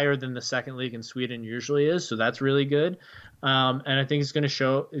 higher than the second league in Sweden usually is. So that's really good, and I think it's going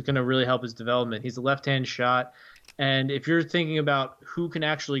to really help his development. He's a left-hand shot, and if you're thinking about who can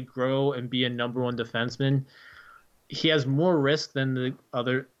actually grow and be a number one defenseman, he has more risk than the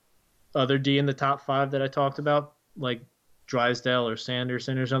other D in the top 5 that I talked about, like Drysdale or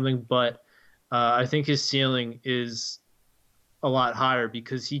Sanderson or something. But I think his ceiling is a lot higher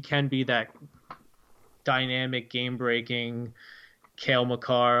because he can be that dynamic, game-breaking, Cale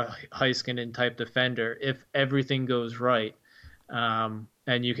Makar, Heiskanen type defender if everything goes right, and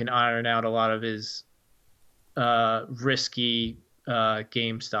you can iron out a lot of his risky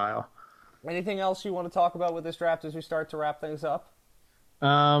game style. Anything else you want to talk about with this draft as we start to wrap things up?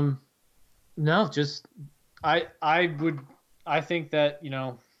 No, just I think that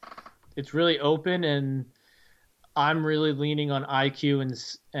it's really open, and I'm really leaning on IQ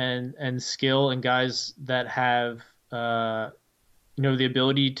and skill and guys that have the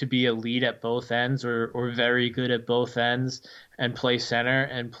ability to be elite at both ends or very good at both ends and play center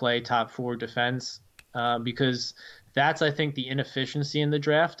and play top 4 defense, because that's, I think, the inefficiency in the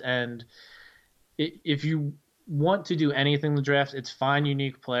draft. And if you want to do anything in the draft, it's find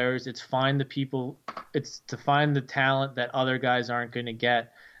unique players, it's to find the talent that other guys aren't going to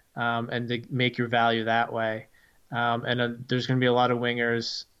get, and to make your value that way. And there's going to be a lot of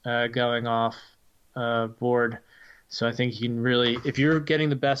wingers going off board. So I think you can really, if you're getting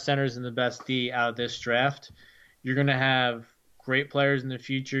the best centers and the best D out of this draft, you're going to have great players in the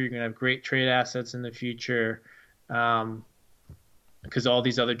future. You're going to have great trade assets in the future, because all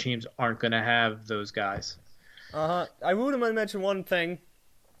these other teams aren't going to have those guys. I would have mentioned one thing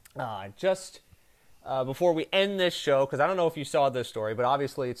before we end this show, because I don't know if you saw this story, but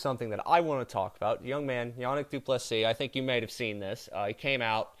obviously it's something that I want to talk about. Young man, Yannick Duplessis, I think you might have seen this. He came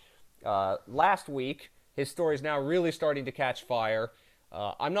out last week. His story is now really starting to catch fire.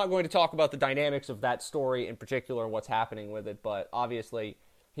 I'm not going to talk about the dynamics of that story in particular and what's happening with it, but obviously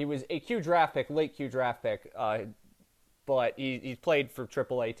he was a late Q draft pick, but he's played for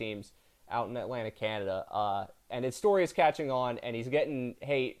AAA teams out in Atlantic, Canada, and his story is catching on, and he's getting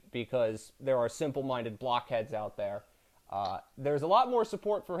hate because there are simple-minded blockheads out there. There's a lot more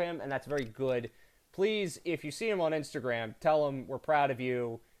support for him, and that's very good. Please, if you see him on Instagram, tell him we're proud of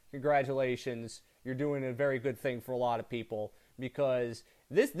you, congratulations, you're doing a very good thing for a lot of people, because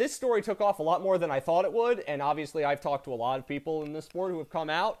this story took off a lot more than I thought it would, and obviously I've talked to a lot of people in this sport who have come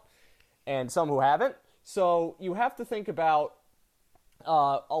out, and some who haven't, so you have to think about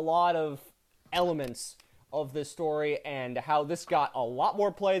a lot of elements of this story and how this got a lot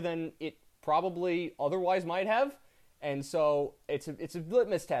more play than it probably otherwise might have. And so it's a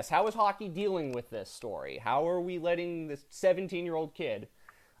litmus test. How is hockey dealing with this story? How are we letting this 17-year-old kid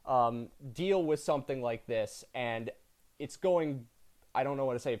deal with something like this? And it's going, I don't know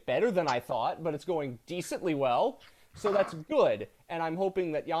what to say, better than I thought, but it's going decently well. So that's good. And I'm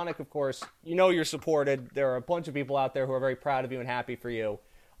hoping that Yannick, of course, you're supported. There are a bunch of people out there who are very proud of you and happy for you.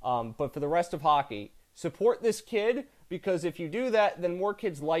 But for the rest of hockey, support this kid, because if you do that, then more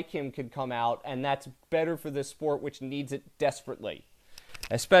kids like him could come out, and that's better for this sport, which needs it desperately.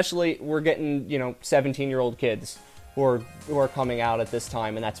 Especially, we're getting, 17-year-old kids who are coming out at this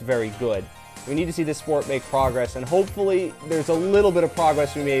time, and that's very good. We need to see this sport make progress, and hopefully there's a little bit of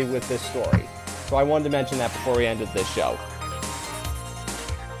progress we made with this story. So I wanted to mention that before we ended this show.